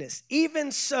uncleanness.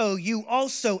 Even so, you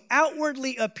also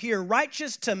outwardly appear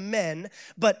righteous to men,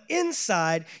 but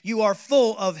inside you are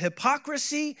full of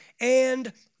hypocrisy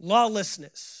and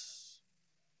lawlessness.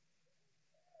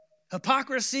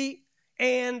 Hypocrisy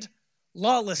and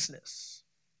lawlessness.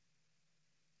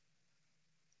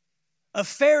 A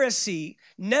Pharisee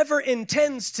never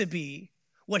intends to be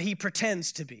what he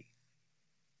pretends to be.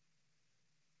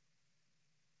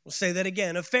 We'll say that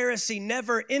again. A Pharisee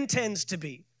never intends to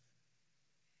be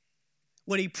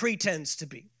what he pretends to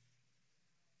be.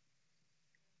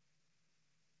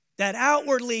 That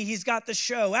outwardly he's got the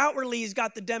show. Outwardly he's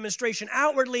got the demonstration.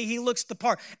 Outwardly he looks the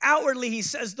part. Outwardly he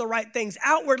says the right things.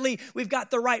 Outwardly we've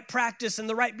got the right practice and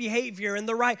the right behavior and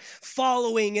the right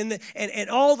following and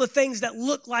all the things that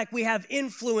look like we have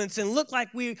influence and look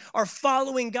like we are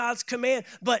following God's command.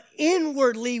 But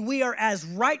inwardly we are as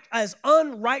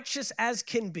unrighteous as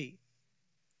can be.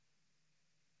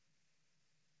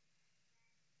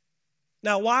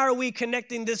 Now, why are we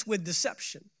connecting this with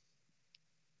deception?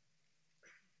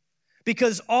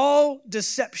 Because all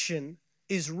deception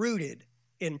is rooted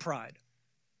in pride.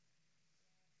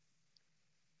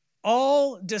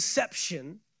 All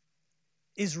deception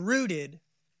is rooted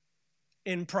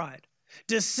in pride.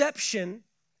 Deception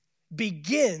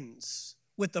begins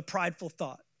with a prideful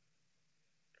thought.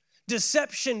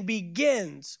 Deception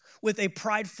begins with a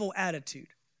prideful attitude.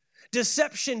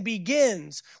 Deception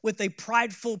begins with a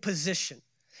prideful position.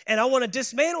 And I want to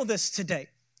dismantle this today.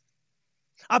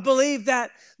 I believe that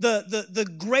the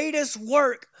greatest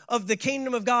work of the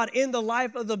kingdom of God in the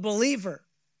life of the believer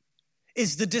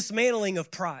is the dismantling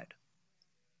of pride.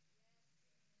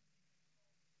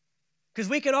 Because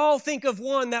we can all think of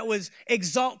one that was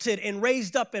exalted and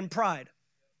raised up in pride.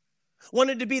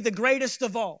 Wanted to be the greatest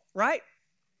of all, right?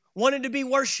 Wanted to be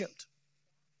worshiped.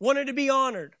 Wanted to be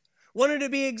honored. Wanted to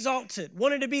be exalted.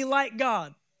 Wanted to be like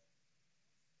God.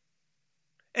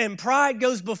 And pride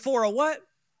goes before a what?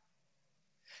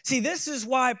 See, this is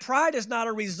why pride is not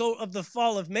a result of the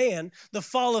fall of man. The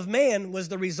fall of man was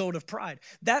the result of pride.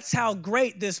 That's how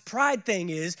great this pride thing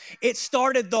is. It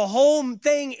started the whole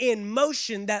thing in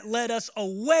motion that led us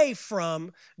away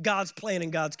from God's plan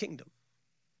and God's kingdom.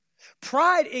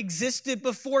 Pride existed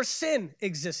before sin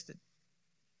existed.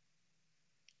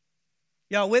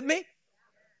 Y'all with me?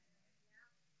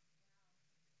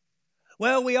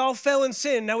 Well, we all fell in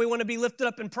sin. Now we want to be lifted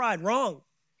up in pride. Wrong.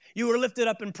 You were lifted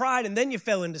up in pride and then you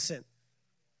fell into sin.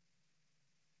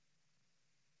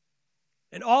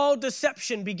 And all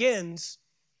deception begins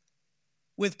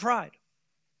with pride.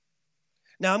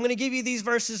 Now, I'm going to give you these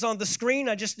verses on the screen.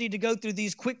 I just need to go through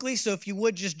these quickly, so if you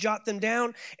would just jot them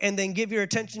down and then give your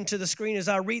attention to the screen as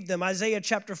I read them. Isaiah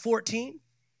chapter 14.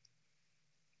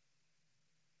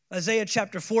 Isaiah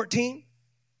chapter 14.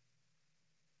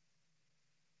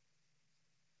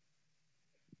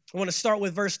 I want to start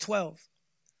with verse 12.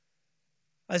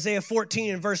 Isaiah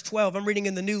 14 and verse 12. I'm reading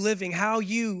in the New Living. How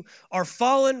you are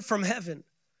fallen from heaven,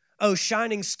 O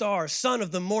shining star, son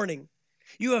of the morning.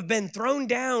 You have been thrown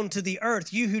down to the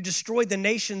earth, you who destroyed the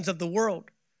nations of the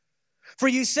world. For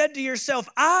you said to yourself,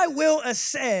 I will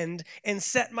ascend and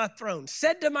set my throne.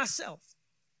 Said to myself.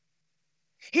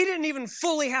 He didn't even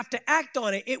fully have to act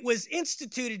on it. It was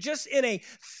instituted just in a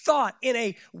thought, in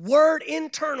a word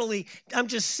internally. I'm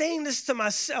just saying this to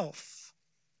myself.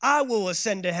 I will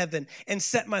ascend to heaven and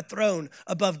set my throne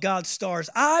above God's stars.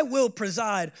 I will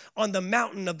preside on the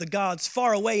mountain of the gods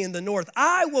far away in the north.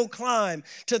 I will climb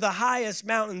to the highest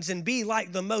mountains and be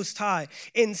like the Most High.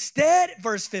 Instead,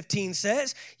 verse 15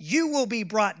 says, you will be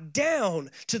brought down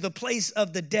to the place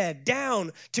of the dead, down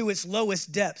to its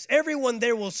lowest depths. Everyone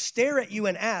there will stare at you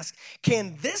and ask,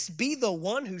 can this be the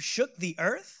one who shook the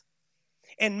earth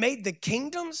and made the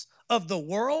kingdoms of the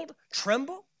world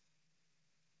tremble?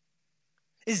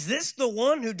 Is this the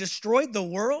one who destroyed the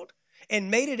world and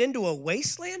made it into a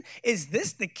wasteland? Is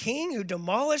this the king who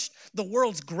demolished the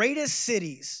world's greatest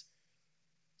cities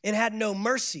and had no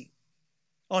mercy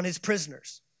on his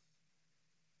prisoners?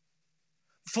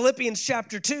 Philippians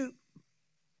chapter 2.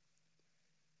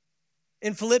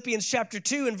 In Philippians chapter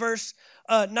 2 and verse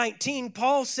 19,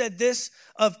 Paul said this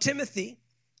of Timothy.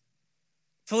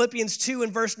 Philippians 2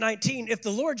 and verse 19, if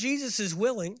the Lord Jesus is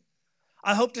willing,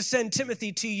 I hope to send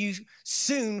Timothy to you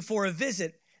soon for a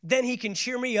visit. Then he can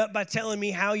cheer me up by telling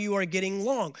me how you are getting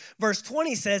along. Verse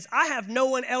 20 says, I have no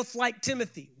one else like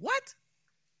Timothy. What?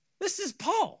 This is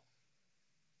Paul,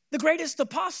 the greatest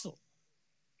apostle,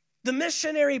 the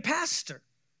missionary pastor,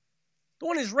 the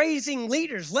one who's raising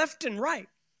leaders left and right,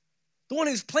 the one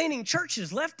who's planting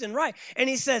churches left and right. And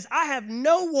he says, I have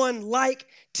no one like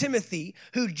Timothy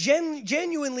who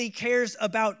genuinely cares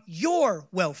about your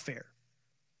welfare.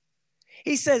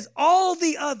 He says, all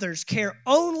the others care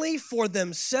only for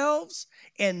themselves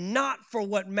and not for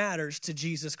what matters to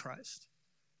Jesus Christ.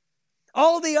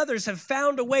 All the others have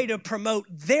found a way to promote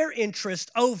their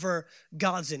interest over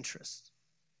God's interest.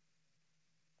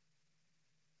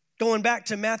 Going back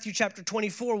to Matthew chapter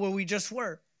 24, where we just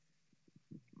were.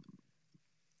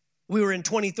 We were in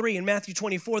 23, in Matthew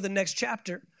 24, the next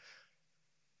chapter.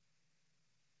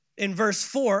 In verse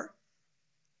 4,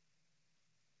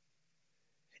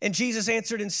 and Jesus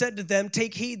answered and said to them,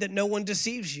 take heed that no one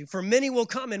deceives you, for many will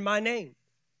come in my name.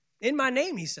 In my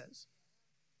name, he says.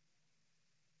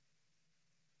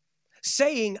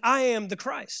 Saying, I am the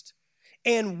Christ,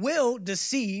 and will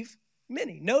deceive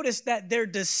many. Notice that their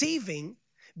deceiving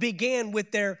began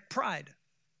with their pride.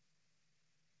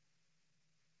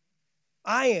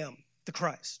 I am the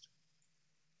Christ.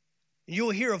 You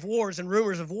will hear of wars and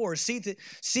rumors of wars. See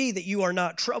that you are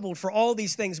not troubled, for all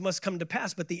these things must come to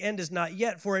pass, but the end is not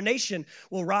yet. For a nation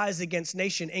will rise against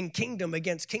nation, and kingdom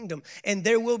against kingdom. And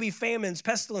there will be famines,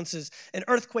 pestilences, and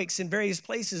earthquakes in various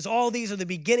places. All these are the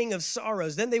beginning of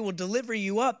sorrows. Then they will deliver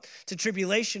you up to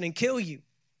tribulation and kill you.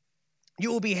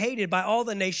 You will be hated by all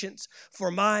the nations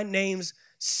for my name's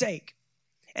sake.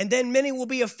 And then many will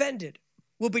be offended,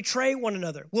 will betray one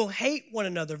another, will hate one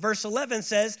another. Verse 11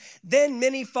 says, then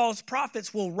many false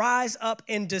prophets will rise up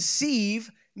and deceive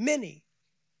many.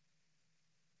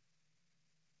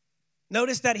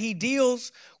 Notice that he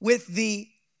deals with the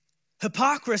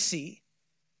hypocrisy,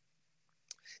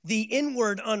 the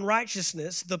inward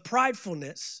unrighteousness, the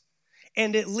pridefulness,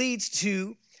 and it leads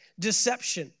to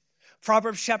deception.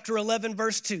 Proverbs chapter 11,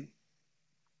 verse 2.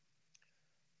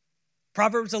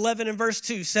 Proverbs 11 and verse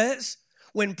 2 says,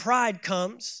 when pride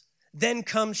comes, then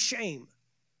comes shame,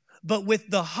 but with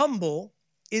the humble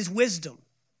is wisdom.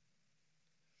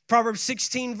 Proverbs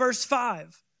 16, verse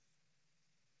 5.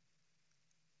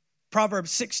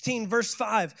 Proverbs 16, verse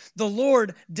 5. The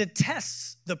Lord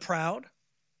detests the proud.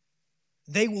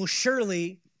 They will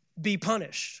surely be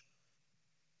punished.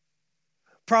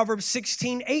 Proverbs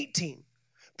 16, 18.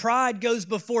 Pride goes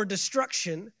before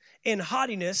destruction, and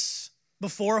haughtiness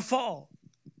before a fall.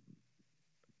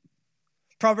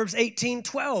 Proverbs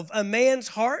 18:12, a man's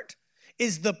heart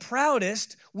is the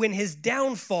proudest when his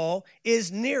downfall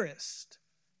is nearest.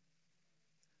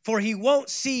 For he won't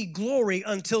see glory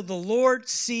until the Lord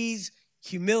sees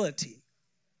humility.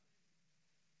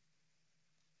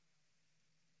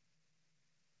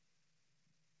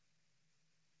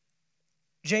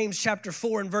 James chapter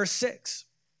 4 and verse 6.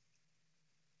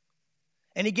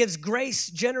 And he gives grace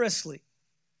generously.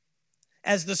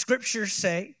 As the scriptures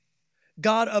say,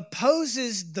 God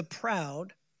opposes the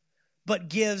proud, but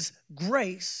gives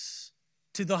grace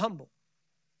to the humble.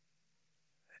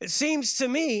 It seems to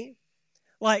me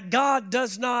like God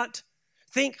does not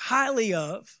think highly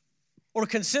of or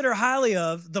consider highly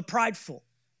of the prideful,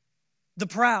 the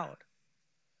proud,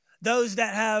 those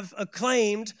that have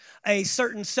acclaimed a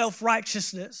certain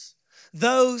self-righteousness,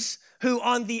 those who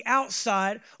on the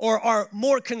outside, or are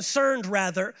more concerned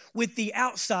rather with the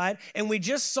outside. And we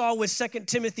just saw with 2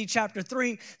 Timothy chapter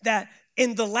 3 that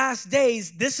in the last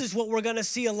days, this is what we're going to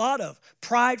see a lot of.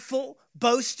 Prideful,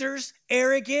 boasters,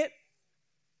 arrogant,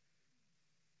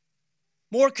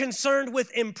 more concerned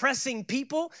with impressing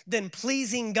people than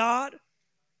pleasing God,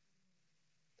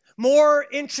 more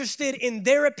interested in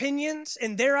their opinions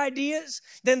and their ideas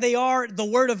than they are the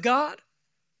Word of God.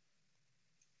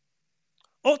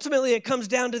 Ultimately, it comes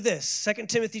down to this, 2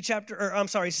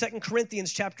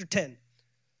 Corinthians chapter 10.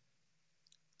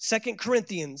 2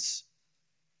 Corinthians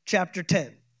chapter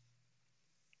 10.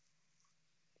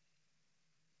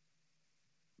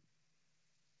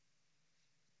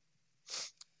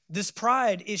 This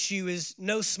pride issue is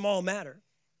no small matter.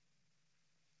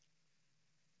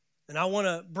 And I want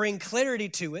to bring clarity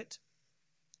to it,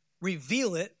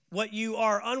 reveal it. What you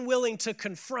are unwilling to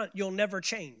confront, you'll never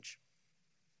change.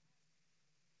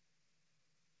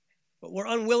 What we're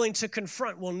unwilling to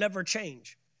confront will never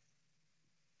change.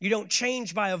 You don't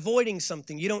change by avoiding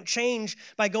something. You don't change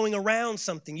by going around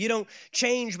something. You don't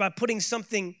change by putting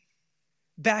something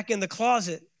back in the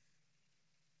closet.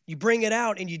 You bring it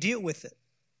out and you deal with it.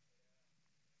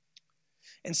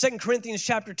 And 2 Corinthians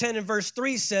chapter 10 and verse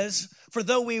 3 says, for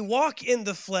though we walk in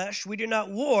the flesh, we do not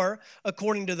war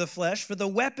according to the flesh. For the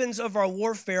weapons of our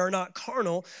warfare are not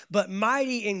carnal, but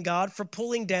mighty in God for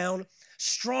pulling down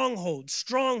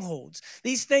strongholds.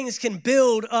 These things can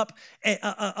build up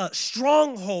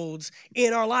strongholds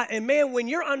in our life. And man, when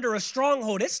you're under a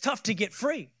stronghold, it's tough to get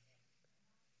free.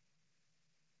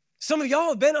 Some of y'all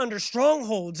have been under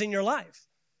strongholds in your life.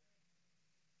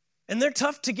 And they're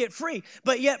tough to get free.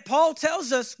 But yet Paul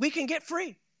tells us we can get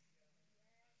free.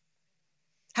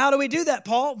 How do we do that,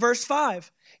 Paul? Verse 5.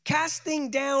 Casting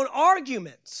down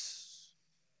arguments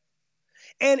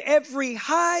and every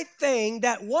high thing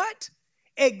that what?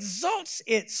 Exalts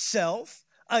itself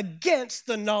against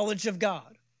the knowledge of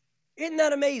God. Isn't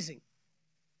that amazing?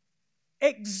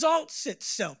 Exalts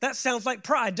itself. That sounds like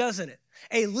pride, doesn't it?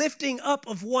 A lifting up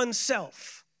of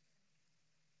oneself.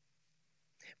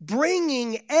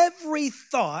 Bringing every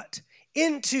thought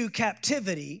into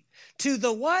captivity to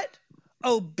the what?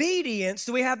 Obedience.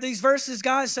 Do we have these verses,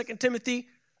 guys? 2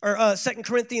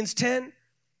 Corinthians 10,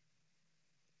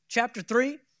 chapter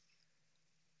 3.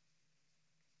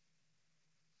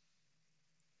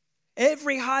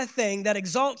 Every high thing that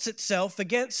exalts itself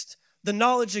against the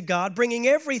knowledge of God, bringing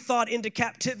every thought into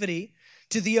captivity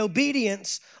to the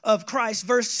obedience of Christ.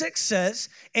 Verse 6 says,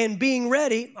 and being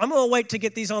ready. I'm going to wait to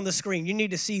get these on the screen. You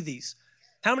need to see these.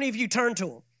 How many of you turned to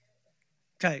them?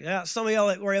 Okay, yeah, some of y'all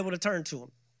that were able to turn to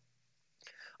them.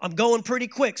 I'm going pretty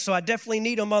quick, so I definitely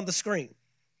need them on the screen.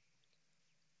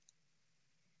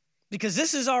 Because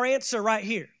this is our answer right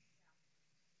here.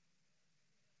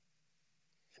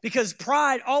 Because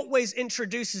pride always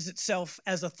introduces itself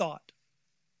as a thought.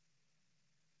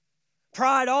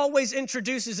 Pride always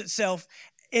introduces itself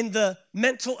in the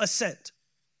mental assent,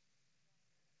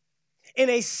 in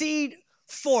a seed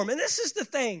form. And this is the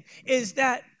thing, is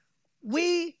that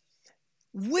we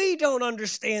don't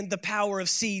understand the power of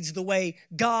seeds the way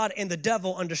God and the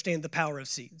devil understand the power of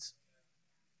seeds.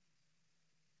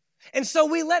 And so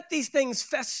we let these things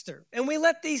fester, and we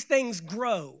let these things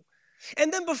grow.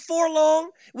 And then before long,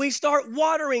 we start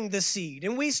watering the seed,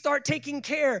 and we start taking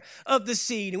care of the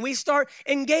seed, and we start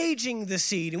engaging the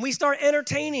seed, and we start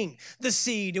entertaining the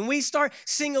seed, and we start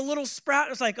seeing a little sprout.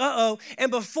 It's like, uh-oh.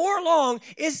 And before long,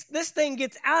 this thing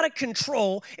gets out of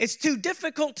control. It's too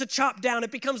difficult to chop down. It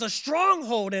becomes a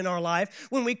stronghold in our life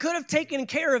when we could have taken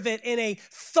care of it in a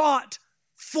thought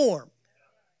form.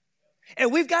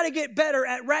 And we've got to get better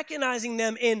at recognizing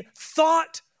them in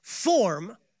thought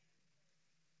form,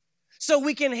 so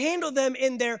we can handle them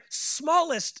in their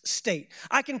smallest state.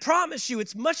 I can promise you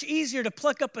it's much easier to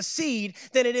pluck up a seed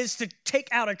than it is to take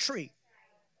out a tree.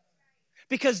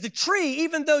 Because the tree,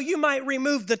 even though you might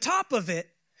remove the top of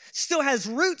it, still has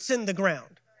roots in the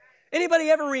ground. Anybody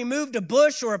ever removed a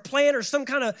bush or a plant or some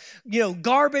kind of,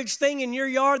 garbage thing in your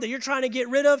yard that you're trying to get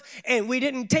rid of, and we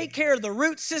didn't take care of the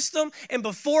root system, and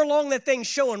before long that thing's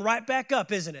showing right back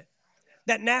up, isn't it?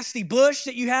 That nasty bush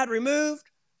that you had removed.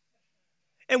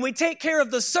 And we take care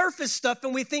of the surface stuff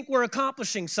and we think we're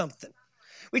accomplishing something.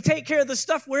 We take care of the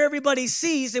stuff where everybody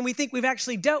sees and we think we've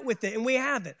actually dealt with it, and we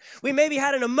haven't. We maybe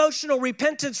had an emotional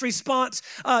repentance response,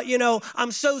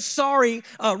 I'm so sorry,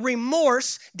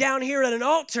 remorse down here at an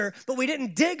altar, but we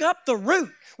didn't dig up the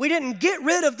root. We didn't get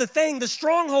rid of the thing, the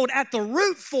stronghold at the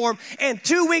root form, and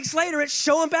 2 weeks later it's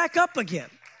showing back up again.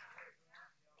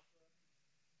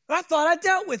 I thought I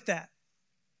dealt with that.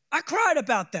 I cried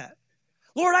about that.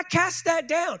 Lord, I cast that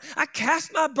down. I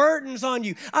cast my burdens on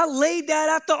you. I laid that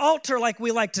at the altar, like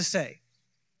we like to say.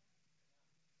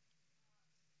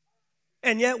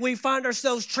 And yet we find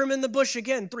ourselves trimming the bush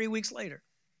again 3 weeks later.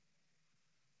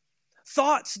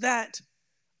 Thoughts that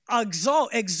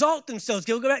exalt themselves.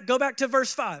 Go back to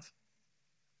verse 5.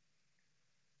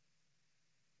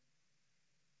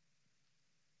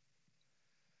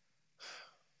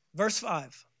 Verse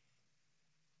 5.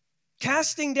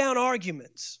 Casting down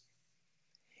arguments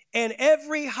and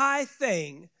every high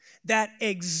thing that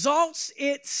exalts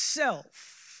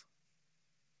itself.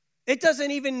 It doesn't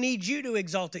even need you to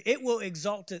exalt it. It will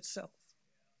exalt itself.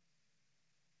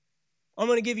 I'm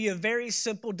going to give you a very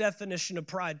simple definition of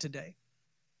pride today.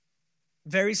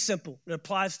 Very simple. It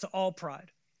applies to all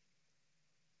pride.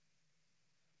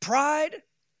 Pride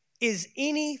is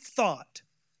any thought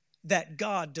that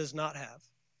God does not have.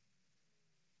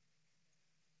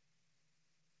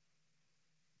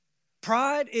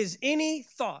 Pride is any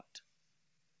thought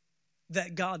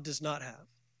that God does not have.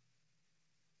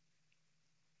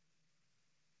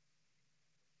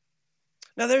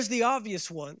 Now, there's the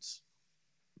obvious ones,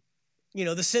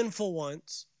 the sinful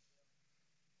ones.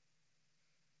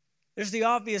 There's the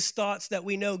obvious thoughts that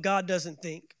we know God doesn't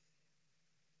think.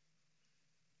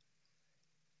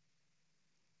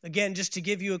 Again, just to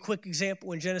give you a quick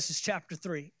example in Genesis chapter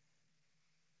 3.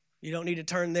 You don't need to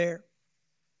turn there.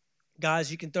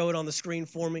 Guys, you can throw it on the screen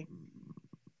for me.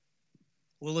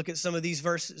 We'll look at some of these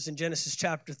verses in Genesis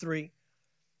chapter 3.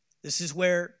 This is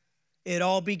where it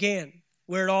all began,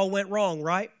 where it all went wrong,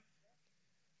 right?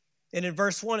 And in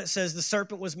verse 1, it says, the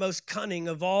serpent was most cunning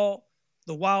of all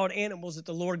the wild animals that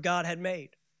the Lord God had made.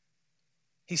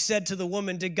 He said to the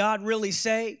woman, did God really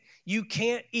say you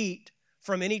can't eat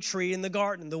from any tree in the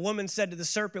garden? The woman said to the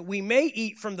serpent, we may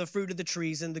eat from the fruit of the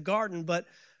trees in the garden, but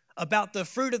about the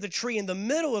fruit of the tree in the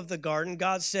middle of the garden,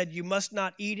 God said, you must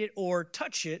not eat it or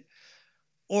touch it,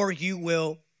 or you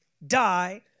will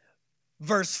die.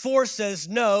 Verse 4 says,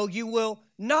 no, you will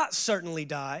not certainly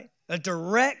die. A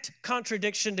direct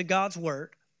contradiction to God's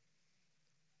word.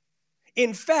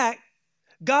 In fact,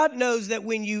 God knows that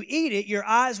when you eat it, your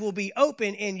eyes will be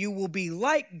open and you will be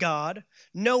like God,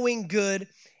 knowing good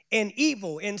and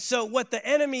evil. And so what the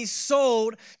enemy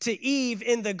sold to Eve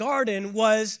in the garden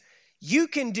was, you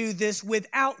can do this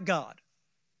without God.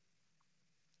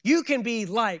 You can be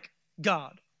like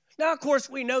God. Now, of course,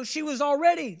 we know she was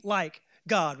already like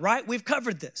God, right? We've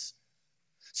covered this.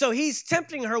 So he's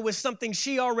tempting her with something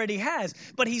she already has,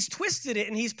 but he's twisted it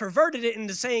and he's perverted it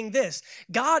into saying this: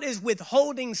 God is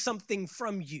withholding something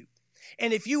from you.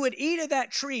 And if you would eat of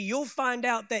that tree, you'll find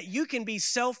out that you can be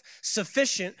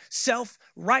self-sufficient,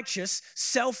 self-righteous,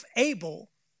 self-able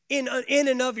in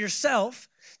and of yourself,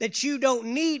 that you don't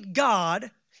need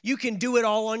God. You can do it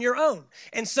all on your own.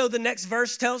 And so the next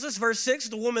verse tells us, verse 6,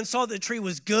 the woman saw that the tree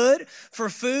was good for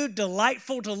food,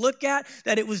 delightful to look at,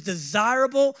 that it was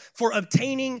desirable for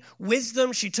obtaining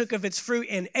wisdom. She took of its fruit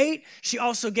and ate. She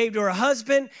also gave to her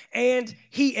husband, and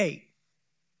he ate.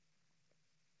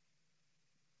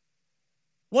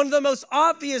 One of the most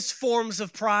obvious forms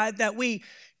of pride that we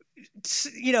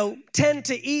tend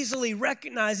to easily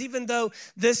recognize, even though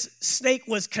this snake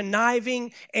was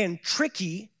conniving and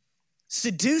tricky,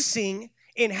 seducing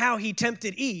in how he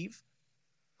tempted Eve,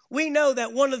 we know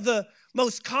that one of the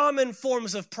most common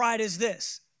forms of pride is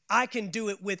this: I can do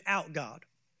it without God.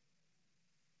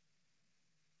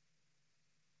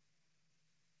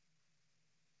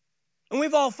 And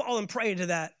we've all fallen prey to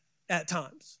that at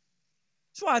times.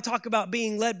 That's why I talk about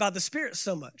being led by the Spirit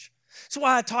so much. That's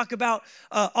why I talk about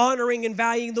honoring and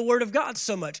valuing the Word of God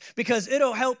so much, because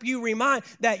it'll help you remind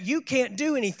that you can't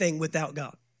do anything without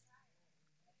God.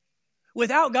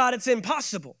 Without God, it's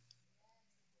impossible.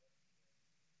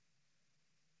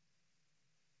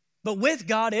 But with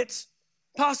God, it's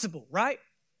possible, right?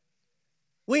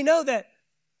 We know that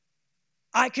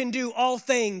I can do all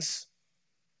things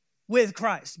with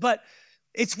Christ, but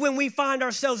it's when we find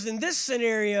ourselves in this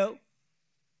scenario,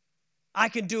 I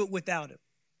can do it without Him.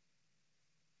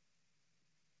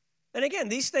 And again,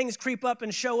 these things creep up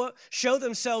and show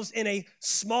themselves in a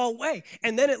small way.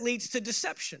 And then it leads to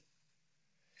deception.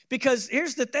 Because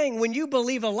here's the thing, when you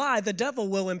believe a lie, the devil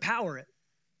will empower it.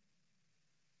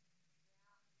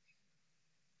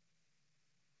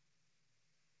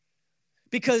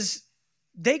 Because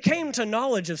they came to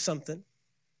knowledge of something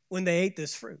when they ate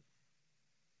this fruit.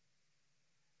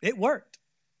 It worked.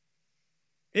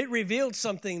 It revealed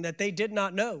something that they did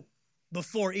not know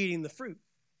before eating the fruit.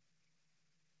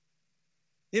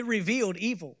 It revealed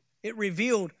evil. It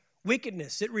revealed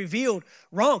wickedness. It revealed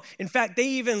wrong. In fact, they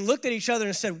even looked at each other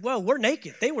and said, well, we're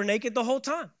naked. They were naked the whole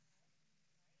time.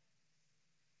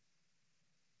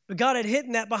 But God had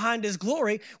hidden that behind his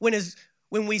glory. When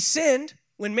we sinned,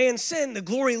 when man sinned, the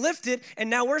glory lifted, and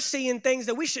now we're seeing things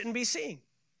that we shouldn't be seeing.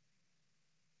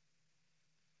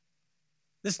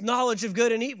 This knowledge of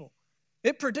good and evil,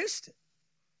 it produced it.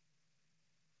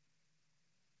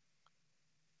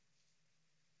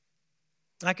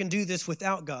 I can do this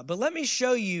without God. But let me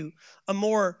show you a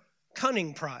more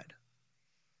cunning pride,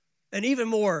 an even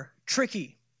more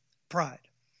tricky pride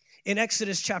in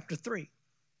Exodus chapter 3.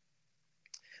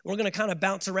 We're going to kind of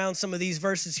bounce around some of these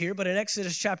verses here, but in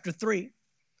Exodus chapter 3,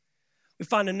 we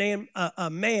find a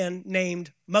man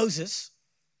named Moses.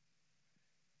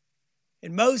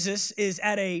 And Moses is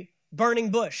at a burning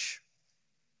bush.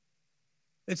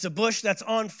 It's a bush that's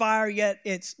on fire, yet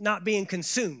it's not being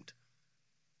consumed.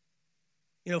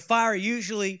 You know, fire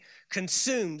usually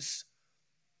consumes,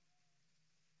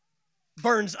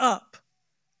 burns up,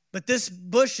 but this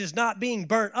bush is not being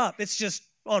burnt up. It's just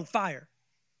on fire.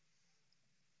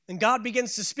 And God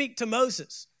begins to speak to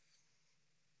Moses.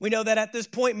 We know that at this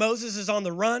point, Moses is on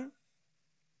the run.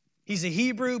 He's a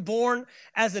Hebrew born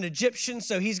as an Egyptian,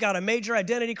 so he's got a major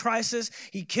identity crisis.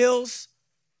 He kills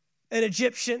an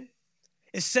Egyptian,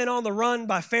 is sent on the run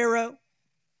by Pharaoh,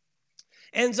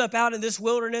 ends up out in this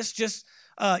wilderness just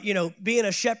being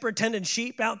a shepherd, tending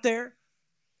sheep out there.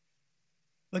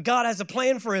 But God has a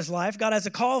plan for his life. God has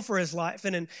a call for his life.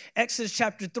 And in Exodus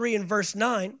chapter 3 and verse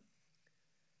 9,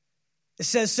 it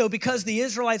says, so because the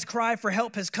Israelites' cry for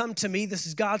help has come to me, this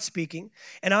is God speaking,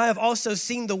 and I have also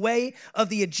seen the way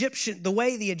the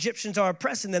Egyptians are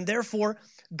oppressing them. Therefore,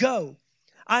 go.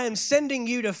 I am sending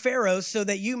you to Pharaoh so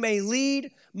that you may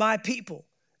lead my people,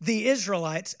 the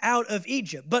Israelites, out of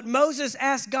Egypt. But Moses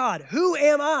asked God, who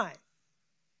am I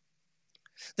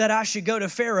that I should go to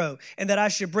Pharaoh and that I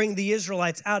should bring the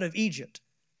Israelites out of Egypt?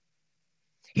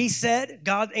 He said,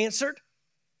 God answered,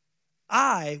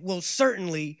 I will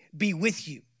certainly be with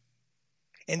you.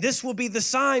 And this will be the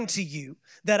sign to you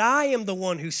that I am the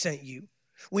one who sent you.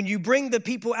 When you bring the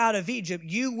people out of Egypt,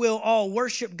 you will all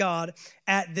worship God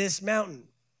at this mountain.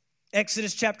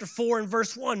 Exodus chapter 4 and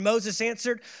verse 1, Moses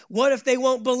answered, what if they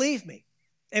won't believe me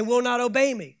and will not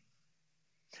obey me,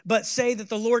 but say that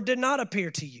the Lord did not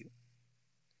appear to you?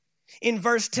 In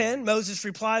verse 10, Moses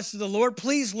replies to the Lord,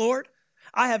 please, Lord,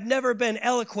 I have never been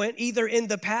eloquent either in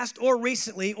the past or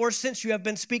recently or since you have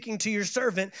been speaking to your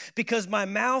servant because my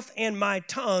mouth and my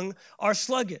tongue are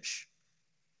sluggish.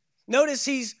 Notice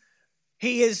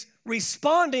he is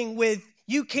responding with,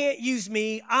 you can't use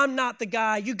me. I'm not the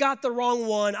guy. You got the wrong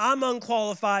one. I'm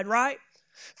unqualified, right?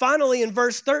 Finally, in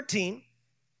verse 13,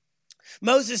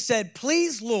 Moses said,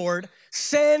 please, Lord,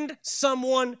 send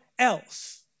someone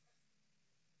else.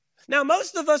 Now,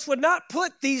 most of us would not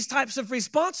put these types of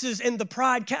responses in the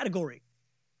pride category.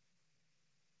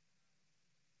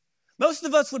 Most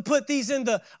of us would put these in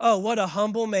the, oh, what a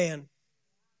humble man.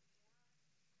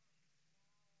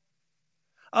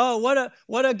 Oh,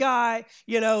 what a guy,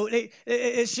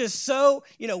 it's just so,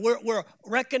 we're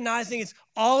recognizing it's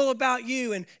all about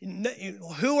you. And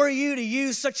who are you to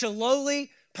use such a lowly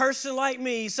person like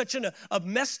me, such a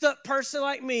messed up person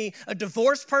like me, a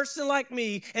divorced person like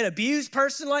me, an abused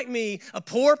person like me, a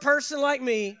poor person like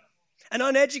me, an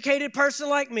uneducated person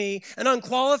like me, an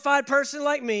unqualified person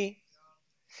like me.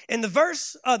 And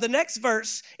the next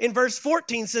verse in verse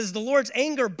 14 says, the Lord's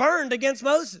anger burned against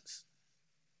Moses.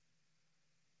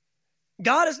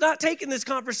 God is not taking this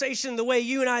conversation the way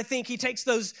you and I think he takes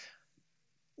those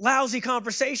lousy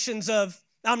conversations of,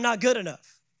 I'm not good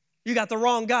enough. You got the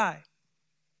wrong guy.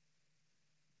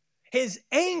 His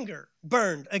anger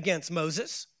burned against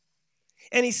Moses.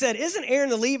 And he said, isn't Aaron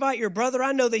the Levite your brother?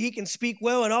 I know that he can speak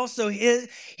well, and also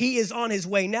he is on his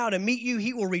way now to meet you.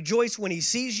 He will rejoice when he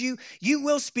sees you. You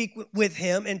will speak with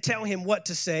him and tell him what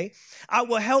to say. I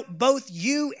will help both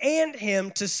you and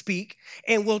him to speak,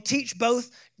 and will teach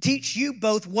you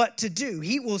both what to do.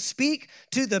 He will speak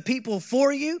to the people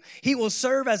for you. He will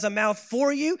serve as a mouth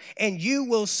for you, and you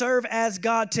will serve as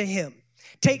God to him.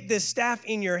 Take this staff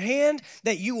in your hand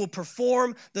that you will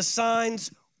perform the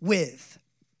signs with.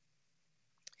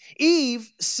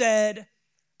 Eve said,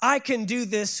 I can do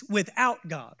this without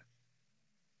God.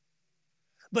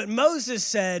 But Moses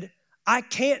said, I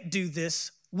can't do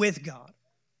this with God.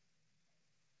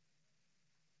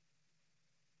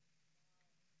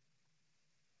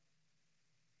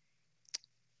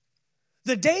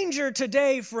 The danger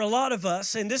today for a lot of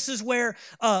us, and this is where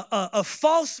a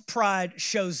false pride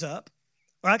shows up,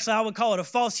 or actually I would call it a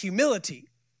false humility.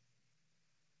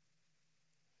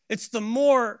 It's the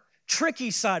more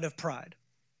tricky side of pride.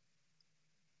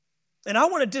 And I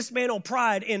want to dismantle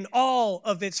pride in all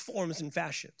of its forms and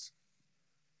fashions.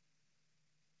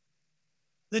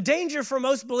 The danger for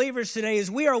most believers today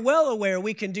is we are well aware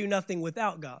we can do nothing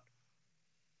without God.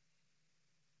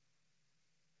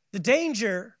 The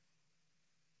danger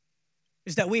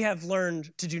is that we have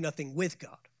learned to do nothing with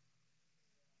God.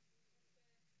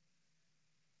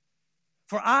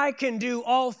 For I can do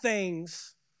all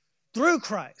things through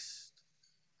Christ.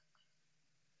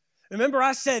 Remember,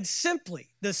 I said simply,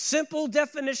 the simple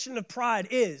definition of pride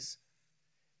is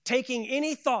taking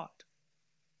any thought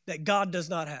that God does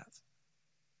not have.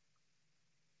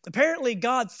 Apparently,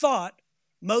 God thought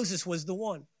Moses was the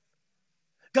one.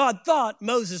 God thought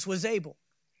Moses was able.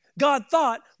 God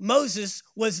thought Moses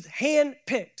was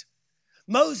handpicked.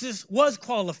 Moses was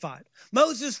qualified.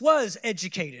 Moses was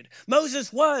educated.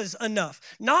 Moses was enough.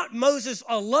 Not Moses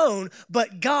alone,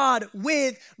 but God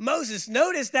with Moses.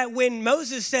 Notice that when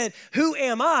Moses said, who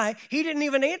am I? He didn't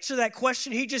even answer that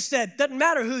question. He just said, doesn't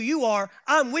matter who you are,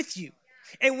 I'm with you.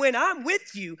 And when I'm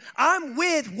with you, I'm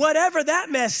with whatever that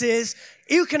mess is.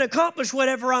 You can accomplish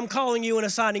whatever I'm calling you and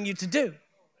assigning you to do.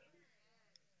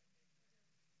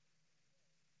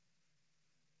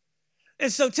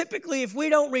 And so typically, if we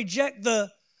don't reject the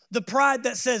pride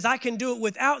that says, I can do it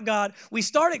without God, we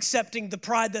start accepting the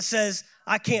pride that says,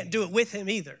 I can't do it with him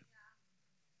either.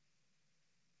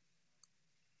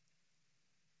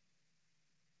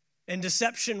 And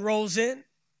deception rolls in.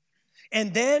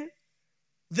 And then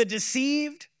the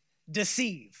deceived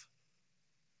deceive.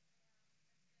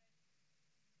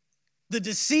 The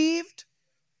deceived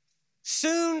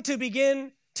soon to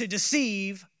begin to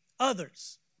deceive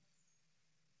others.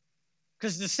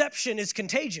 Because deception is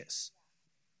contagious.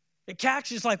 It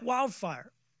catches like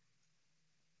wildfire.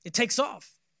 It takes off.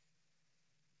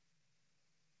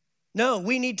 No,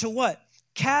 we need to what?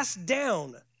 Cast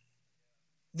down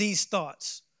these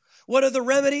thoughts. What are the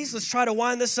remedies? Let's try to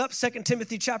wind this up. 2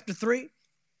 Timothy chapter 3.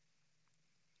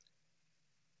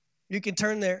 You can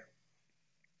turn there.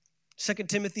 2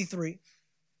 Timothy 3.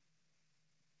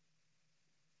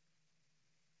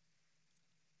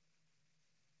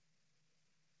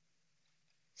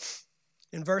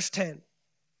 In verse 10,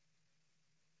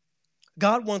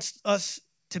 God wants us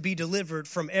to be delivered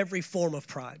from every form of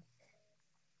pride.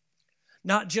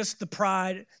 Not just the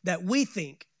pride that we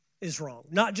think is wrong.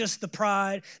 Not just the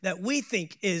pride that we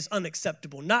think is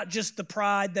unacceptable. Not just the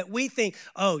pride that we think,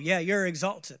 oh yeah, you're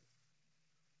exalted.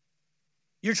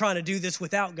 You're trying to do this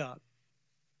without God.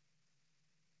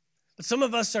 But some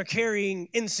of us are carrying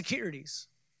insecurities.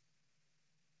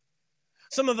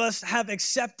 Some of us have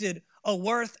accepted a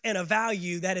worth and a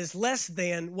value that is less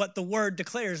than what the word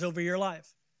declares over your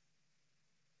life.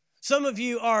 Some of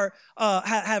you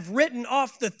have written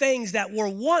off the things that were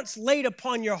once laid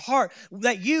upon your heart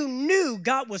that you knew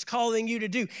God was calling you to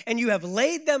do, and you have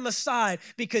laid them aside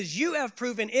because you have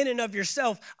proven in and of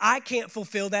yourself, I can't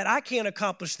fulfill that, I can't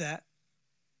accomplish that.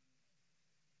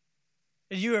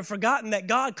 And you have forgotten that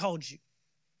God called you.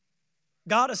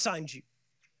 God assigned you.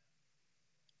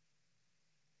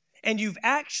 And you've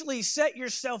actually set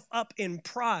yourself up in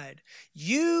pride.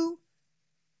 You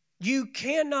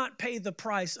cannot pay the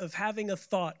price of having a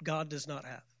thought God does not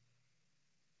have.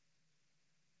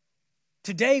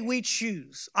 Today we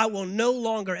choose, I will no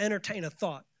longer entertain a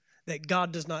thought that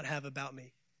God does not have about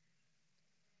me.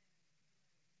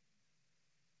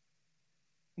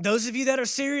 Those of you that are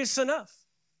serious enough,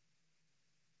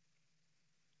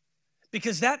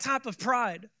 because that type of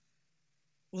pride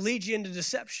will lead you into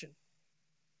deception.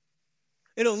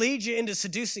 It'll lead you into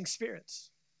seducing spirits.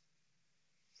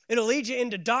 It'll lead you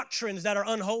into doctrines that are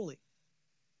unholy.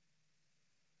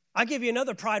 I'll give you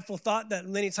another prideful thought that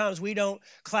many times we don't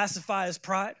classify as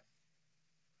pride.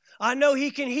 I know he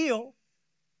can heal,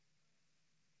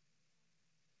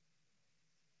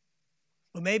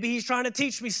 but maybe he's trying to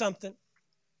teach me something.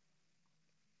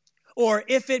 Or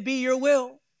if it be your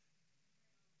will,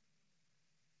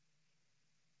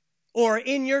 or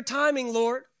in your timing,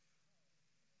 Lord.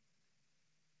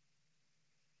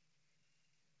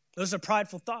 Those are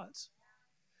prideful thoughts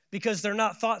because they're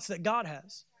not thoughts that God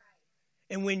has.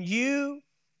 And when you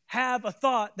have a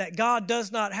thought that God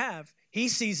does not have, he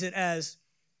sees it as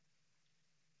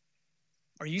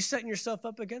Are you setting yourself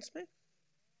up against me?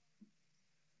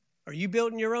 Are you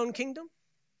building your own kingdom?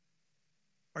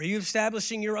 Are you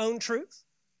establishing your own truth?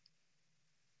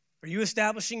 Are you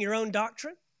establishing your own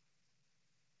doctrine?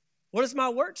 What does my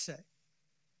word say?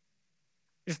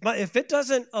 If it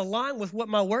doesn't align with what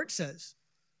my word says,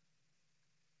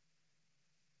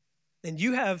 then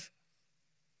you have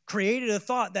created a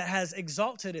thought that has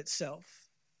exalted itself.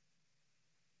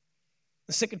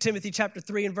 2 Timothy chapter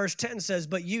 3 and verse 10 says,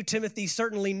 "But you, Timothy,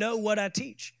 certainly know what I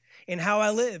teach, and how I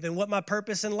live, and what my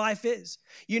purpose in life is.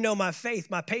 You know my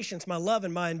faith, my patience, my love,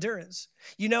 and my endurance.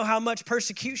 You know how much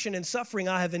persecution and suffering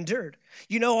I have endured.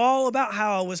 You know all about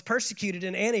how I was persecuted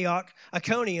in Antioch,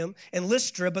 Iconium, and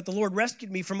Lystra, but the Lord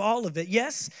rescued me from all of it.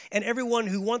 Yes, and everyone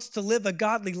who wants to live a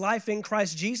godly life in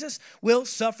Christ Jesus will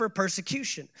suffer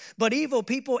persecution. But evil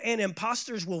people and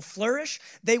impostors will flourish.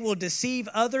 They will deceive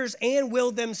others and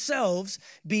will themselves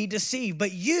be deceived.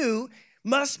 But you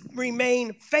must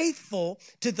remain faithful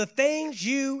to the things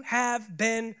you have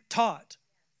been taught."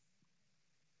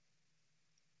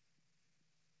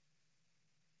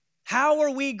 How are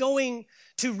we going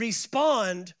to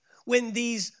respond when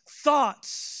these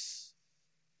thoughts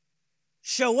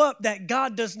show up that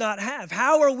God does not have?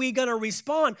 How are we going to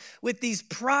respond with these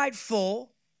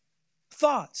prideful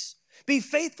thoughts? Be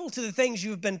faithful to the things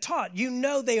you've been taught. You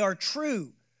know they are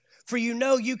true. For you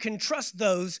know you can trust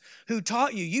those who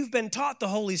taught you. You've been taught the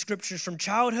Holy Scriptures from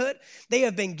childhood. They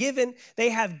have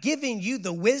given you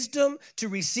the wisdom to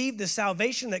receive the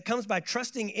salvation that comes by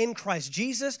trusting in Christ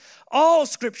Jesus. All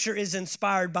Scripture is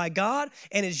inspired by God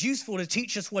and is useful to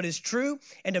teach us what is true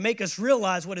and to make us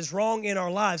realize what is wrong in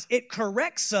our lives. It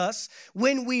corrects us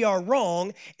when we are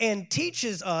wrong and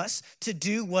teaches us to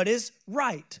do what is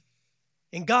right.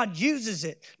 And God uses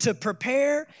it to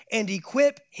prepare and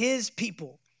equip His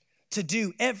people to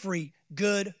do every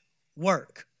good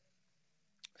work.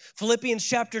 Philippians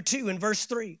chapter 2 and verse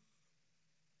 3.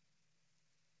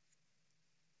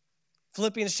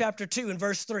 Philippians chapter 2 and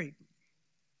verse 3.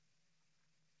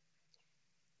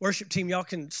 Worship team, y'all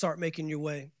can start making your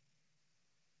way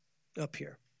up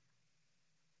here.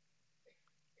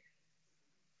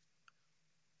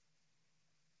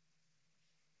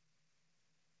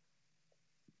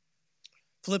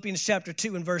 Philippians chapter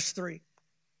 2 and verse 3.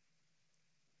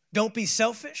 Don't be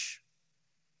selfish.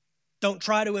 Don't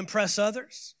try to impress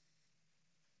others.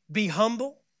 Be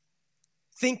humble,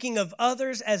 thinking of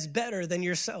others as better than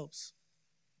yourselves.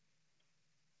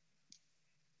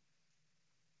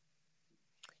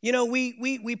 You know,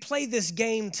 we play this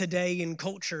game today in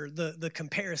culture, the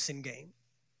comparison game.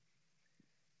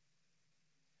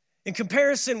 And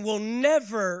comparison will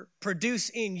never produce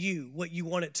in you what you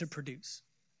want it to produce.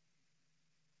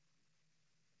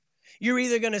 You're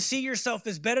either going to see yourself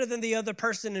as better than the other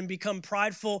person and become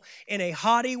prideful in a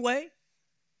haughty way,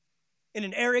 in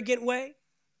an arrogant way,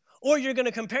 or you're going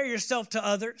to compare yourself to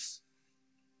others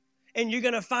and you're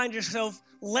going to find yourself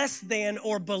less than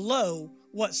or below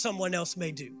what someone else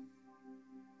may do.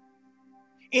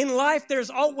 In life,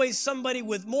 there's always somebody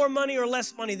with more money or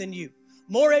less money than you,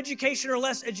 more education or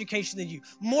less education than you,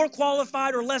 more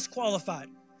qualified or less qualified,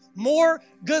 more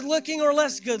good looking or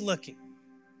less good looking.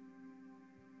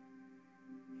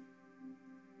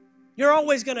 You're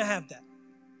always going to have that.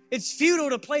 It's futile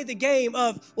to play the game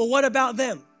of, well, what about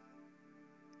them?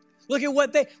 Look at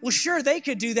what sure, they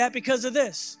could do that because of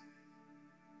this.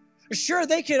 Sure,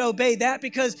 they could obey that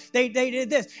because they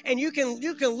did this. And you can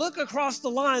look across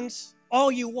the lines all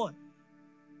you want.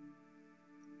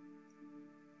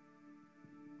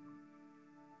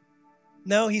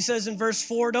 No, he says in verse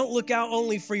 4, don't look out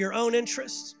only for your own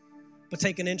interests, but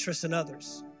take an interest in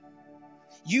others.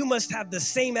 You must have the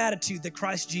same attitude that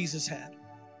Christ Jesus had.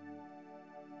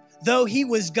 Though he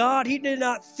was God, he did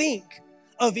not think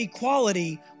of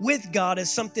equality with God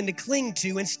as something to cling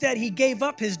to. Instead, he gave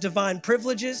up his divine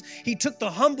privileges. He took the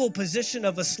humble position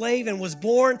of a slave and was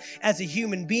born as a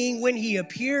human being. When he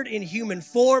appeared in human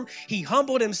form, he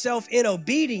humbled himself in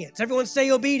obedience. Everyone say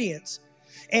obedience.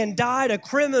 And died a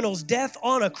criminal's death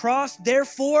on a cross.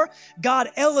 Therefore,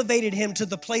 God elevated him to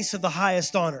the place of the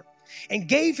highest honor and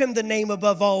gave him the name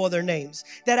above all other names,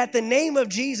 that at the name of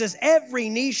Jesus, every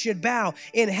knee should bow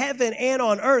in heaven and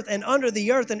on earth and under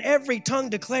the earth, and every tongue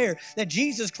declare that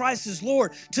Jesus Christ is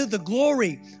Lord, to the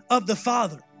glory of the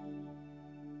Father.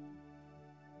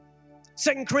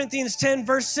 2 Corinthians 10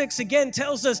 verse 6 again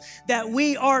tells us that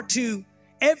we are to,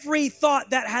 every thought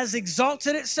that has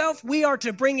exalted itself, we are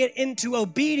to bring it into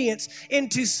obedience,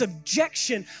 into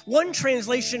subjection. One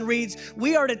translation reads,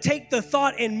 we are to take the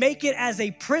thought and make it as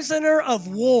a prisoner of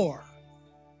war.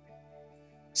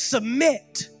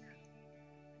 Submit.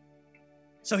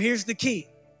 So here's the key.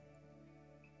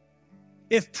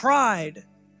 If pride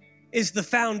is the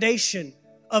foundation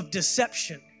of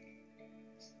deception,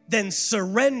 then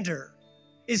surrender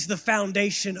is the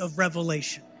foundation of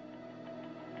revelation.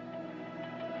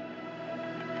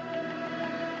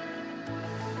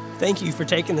 Thank you for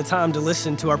taking the time to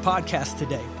listen to our podcast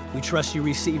today. We trust you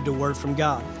received a word from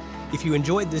God. If you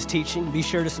enjoyed this teaching, be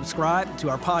sure to subscribe to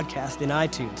our podcast in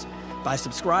iTunes. By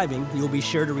subscribing, you'll be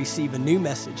sure to receive a new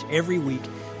message every week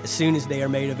as soon as they are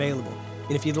made available.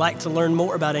 And if you'd like to learn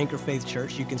more about Anchor Faith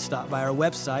Church, you can stop by our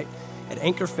website at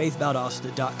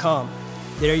anchorfaithvaldosta.com.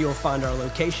 There you'll find our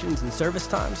locations and service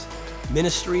times,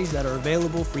 ministries that are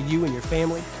available for you and your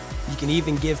family. You can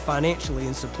even give financially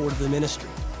in support of the ministry.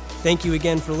 Thank you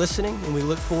again for listening, and we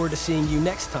look forward to seeing you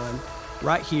next time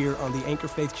right here on the Anchor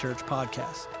Faith Church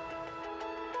podcast.